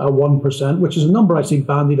pick a 1%, which is a number I see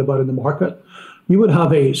bandied about in the market. You would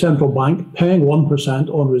have a central bank paying 1%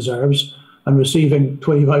 on reserves and receiving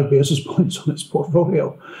 25 basis points on its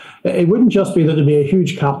portfolio. It wouldn't just be that there'd be a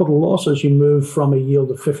huge capital loss as you move from a yield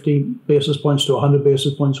of 50 basis points to 100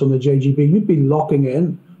 basis points on the JGB. You'd be locking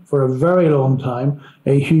in for a very long time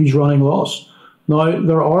a huge running loss. Now,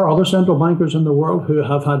 there are other central bankers in the world who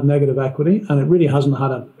have had negative equity, and it really hasn't had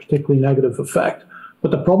a particularly negative effect. But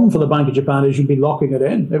the problem for the Bank of Japan is you'd be locking it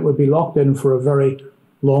in. It would be locked in for a very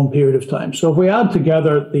long period of time. So if we add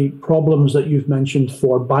together the problems that you've mentioned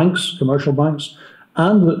for banks, commercial banks,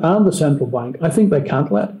 and the central bank, I think they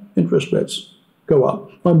can't let interest rates go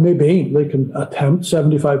up. Well, maybe they can attempt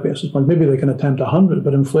 75 basis points, maybe they can attempt 100,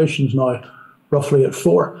 but inflation's now roughly at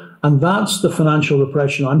 4. And that's the financial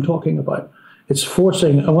repression I'm talking about. It's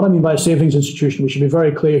forcing, and what I mean by a savings institution, we should be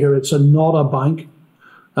very clear here, it's not a bank.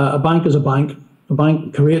 A bank is a bank. A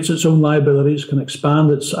bank creates its own liabilities, can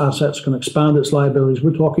expand its assets, can expand its liabilities.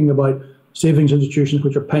 We're talking about savings institutions,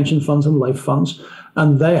 which are pension funds and life funds,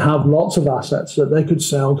 and they have lots of assets that they could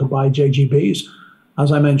sell to buy JGBs.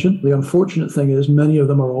 As I mentioned, the unfortunate thing is many of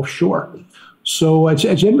them are offshore. So it's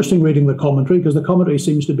interesting reading the commentary, because the commentary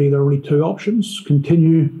seems to be there are only two options: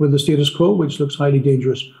 continue with the status quo, which looks highly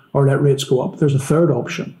dangerous, or let rates go up. There's a third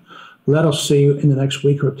option. Let us see in the next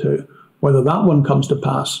week or two whether that one comes to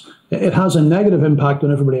pass. It has a negative impact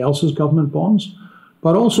on everybody else's government bonds,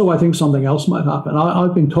 but also I think something else might happen.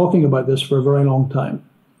 I've been talking about this for a very long time.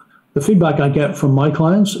 The feedback I get from my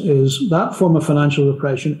clients is that form of financial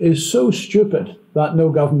repression is so stupid that no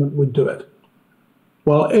government would do it.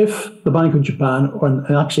 Well, if the Bank of Japan, or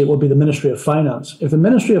actually it will be the Ministry of Finance, if the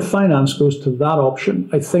Ministry of Finance goes to that option,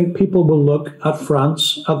 I think people will look at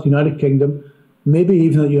France, at the United Kingdom, maybe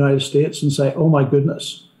even at the United States, and say, oh my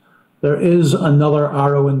goodness, there is another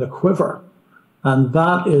arrow in the quiver. And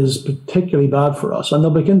that is particularly bad for us. And they'll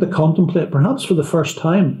begin to contemplate, perhaps for the first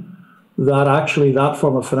time, that actually that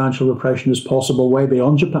form of financial repression is possible way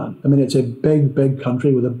beyond Japan. I mean, it's a big, big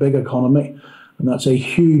country with a big economy, and that's a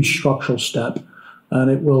huge structural step. And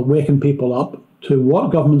it will waken people up to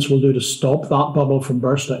what governments will do to stop that bubble from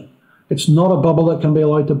bursting. It's not a bubble that can be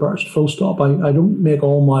allowed to burst, full stop. I don't make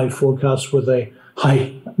all my forecasts with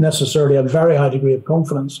necessarily a very high degree of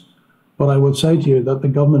confidence. But I would say to you that the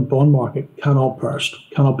government bond market cannot burst,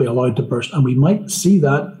 cannot be allowed to burst. And we might see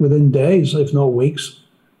that within days, if not weeks,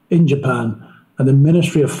 in Japan. And the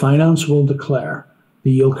Ministry of Finance will declare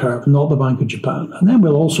the yield curve, not the Bank of Japan. And then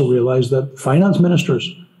we'll also realize that finance ministers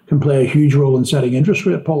can play a huge role in setting interest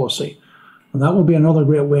rate policy. And that will be another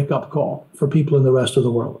great wake-up call for people in the rest of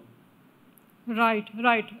the world. Right.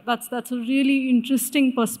 That's a really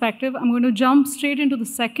interesting perspective. I'm going to jump straight into the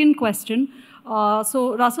second question.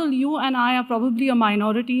 So, Russell, you and I are probably a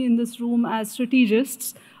minority in this room as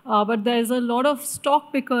strategists, but there's a lot of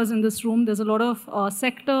stock pickers in this room. There's a lot of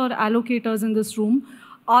sector allocators in this room.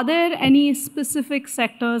 Are there any specific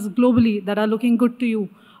sectors globally that are looking good to you?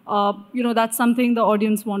 That's something the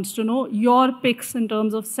audience wants to know. Your picks in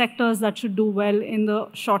terms of sectors that should do well in the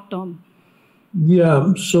short term.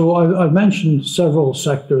 Yeah, so I've mentioned several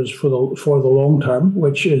sectors for the long term,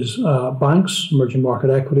 which is banks, emerging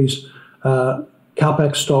market equities,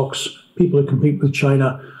 capex stocks, people who compete with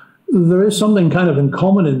China. There is something kind of in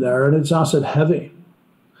common in there, and it's asset heavy.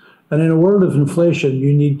 And in a world of inflation,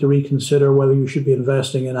 you need to reconsider whether you should be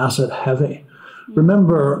investing in asset heavy.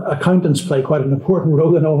 Remember, accountants play quite an important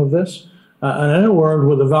role in all of this. And in a world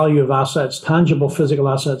where the value of assets, tangible physical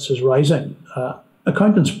assets, is rising,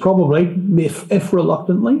 accountants probably, if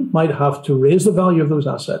reluctantly, might have to raise the value of those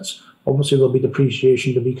assets. Obviously, there'll be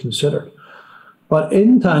depreciation to be considered. But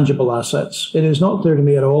intangible assets, it is not clear to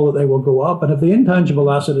me at all that they will go up. And if the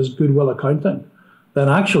intangible asset is goodwill accounting, then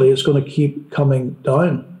actually it's going to keep coming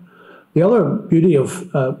down. The other beauty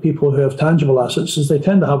of people who have tangible assets is they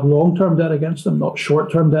tend to have long-term debt against them, not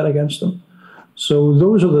short-term debt against them. So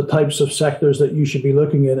those are the types of sectors that you should be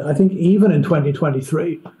looking at. I think even in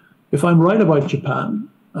 2023, if I'm right about Japan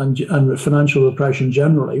and financial repression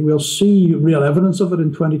generally, we'll see real evidence of it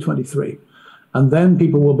in 2023. And then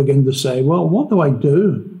people will begin to say, well, what do I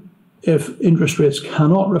do if interest rates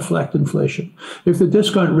cannot reflect inflation? If the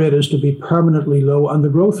discount rate is to be permanently low and the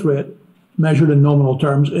growth rate measured in nominal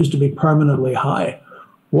terms is to be permanently high,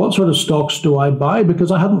 what sort of stocks do I buy?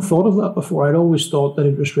 Because I hadn't thought of that before. I'd always thought that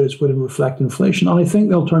interest rates would reflect inflation. And I think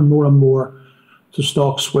they'll turn more and more to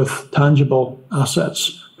stocks with tangible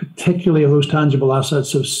assets, particularly if those tangible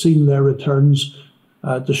assets have seen their returns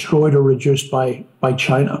destroyed or reduced by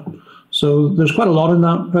China. So there's quite a lot in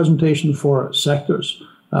that presentation for sectors.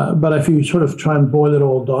 But if you sort of try and boil it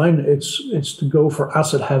all down, it's to go for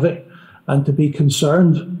asset heavy and to be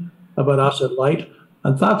concerned about asset light.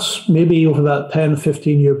 And that's maybe over that 10,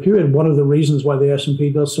 15-year period, one of the reasons why the S&P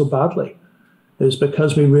does so badly is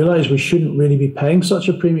because we realize we shouldn't really be paying such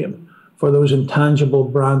a premium for those intangible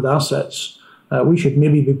brand assets. We should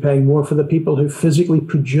maybe be paying more for the people who physically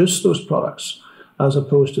produce those products as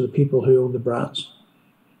opposed to the people who own the brands.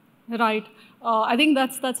 Right. I think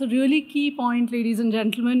that's a really key point, ladies and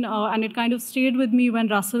gentlemen, and it kind of stayed with me when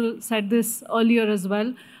Russell said this earlier as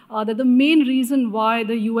well, that the main reason why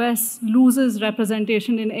the US loses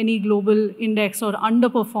representation in any global index or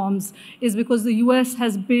underperforms is because the US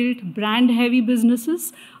has built brand-heavy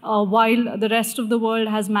businesses, while the rest of the world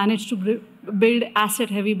has managed to build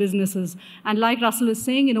asset-heavy businesses. And like Russell is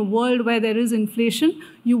saying, in a world where there is inflation,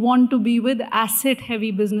 you want to be with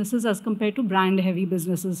asset-heavy businesses as compared to brand-heavy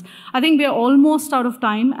businesses. I think we are almost out of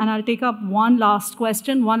time, and I'll take up one last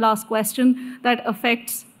question that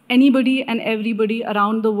affects anybody and everybody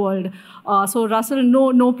around the world. So Russell,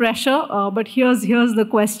 no pressure, but here's the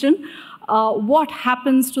question. What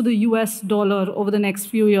happens to the US dollar over the next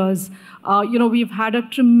few years? We've had a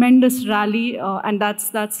tremendous rally, and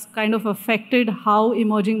that's kind of affected how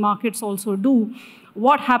emerging markets also do.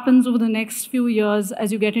 What happens over the next few years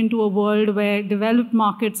as you get into a world where developed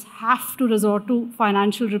markets have to resort to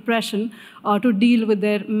financial repression to deal with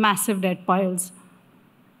their massive debt piles?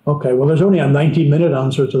 Okay, well, there's only a 90-minute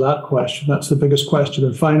answer to that question. That's the biggest question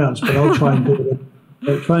in finance, but I'll try and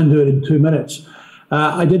do it in 2 minutes.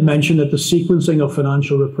 I did mention that the sequencing of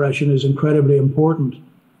financial repression is incredibly important.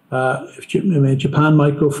 Japan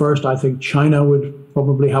might go first. I think China would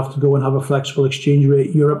probably have to go and have a flexible exchange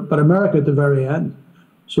rate, Europe, but America at the very end.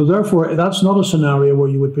 So therefore, that's not a scenario where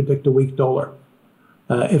you would predict a weak dollar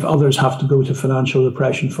if others have to go to financial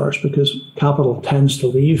repression first, because capital tends to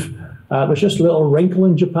leave. There's just a little wrinkle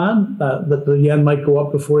in Japan that the yen might go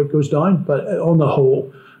up before it goes down. But on the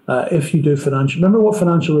whole, if you do remember what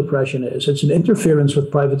financial repression is. It's an interference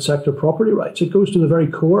with private sector property rights. It goes to the very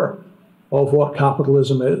core of what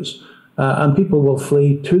capitalism is. And people will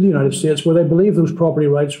flee to the United States where they believe those property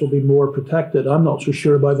rights will be more protected. I'm not so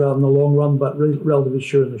sure about that in the long run, but relatively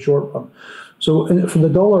sure in the short run. So for the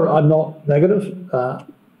dollar, I'm not negative.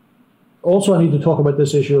 Also, I need to talk about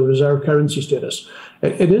this issue of reserve currency status.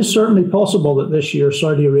 It is certainly possible that this year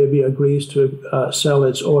Saudi Arabia agrees to sell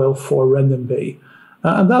its oil for renminbi.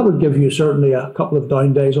 And that would give you certainly a couple of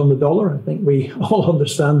down days on the dollar. I think we all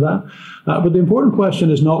understand that. But the important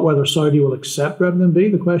question is not whether Saudi will accept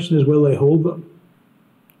renminbi. The question is, will they hold them?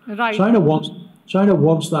 Right. China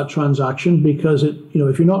wants that transaction because if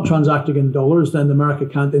you're not transacting in dollars, then America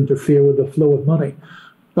can't interfere with the flow of money.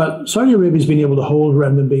 But Saudi Arabia's been able to hold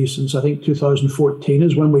renminbi since, I think, 2014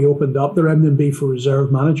 is when we opened up the renminbi for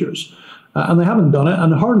reserve managers. And they haven't done it,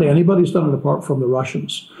 and hardly anybody's done it apart from the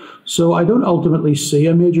Russians. So I don't ultimately see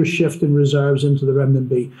a major shift in reserves into the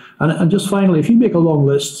renminbi. And just finally, if you make a long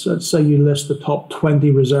list, let's say you list the top 20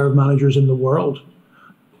 reserve managers in the world,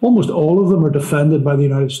 almost all of them are defended by the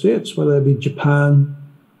United States, whether it be Japan,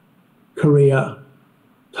 Korea,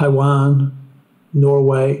 Taiwan,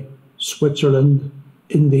 Norway, Switzerland,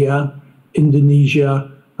 India,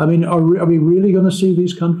 Indonesia. I mean, are we really going to see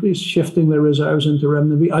these countries shifting their reserves into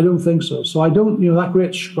renminbi? I don't think so. So I don't, that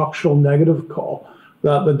great structural negative call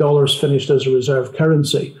that the dollar's finished as a reserve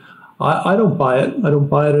currency, I don't buy it. I don't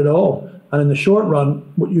buy it at all. And in the short run,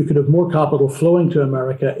 you could have more capital flowing to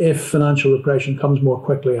America if financial repression comes more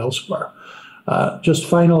quickly elsewhere. Just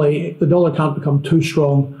finally, the dollar can't become too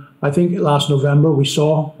strong. I think last November we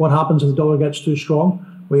saw what happens if the dollar gets too strong.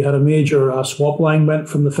 We had a major swap line went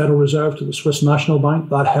from the Federal Reserve to the Swiss National Bank.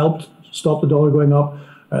 That helped stop the dollar going up.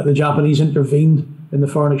 The Japanese intervened in the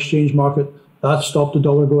foreign exchange market. That stopped the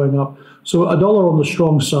dollar going up. So a dollar on the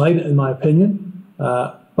strong side, in my opinion,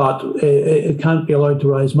 but it can't be allowed to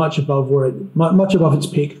rise much above its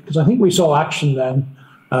peak, because I think we saw action then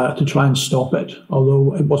to try and stop it,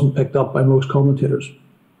 although it wasn't picked up by most commentators.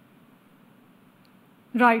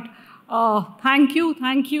 Right. Thank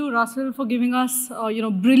you, Russell, for giving us,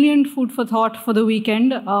 brilliant food for thought for the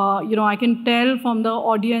weekend. I can tell from the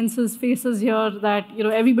audience's faces here that,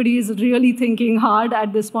 everybody is really thinking hard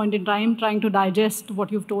at this point in time, trying to digest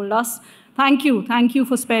what you've told us. Thank you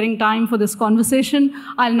for sparing time for this conversation.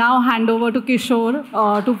 I'll now hand over to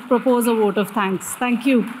Kishore to propose a vote of thanks. Thank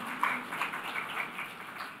you.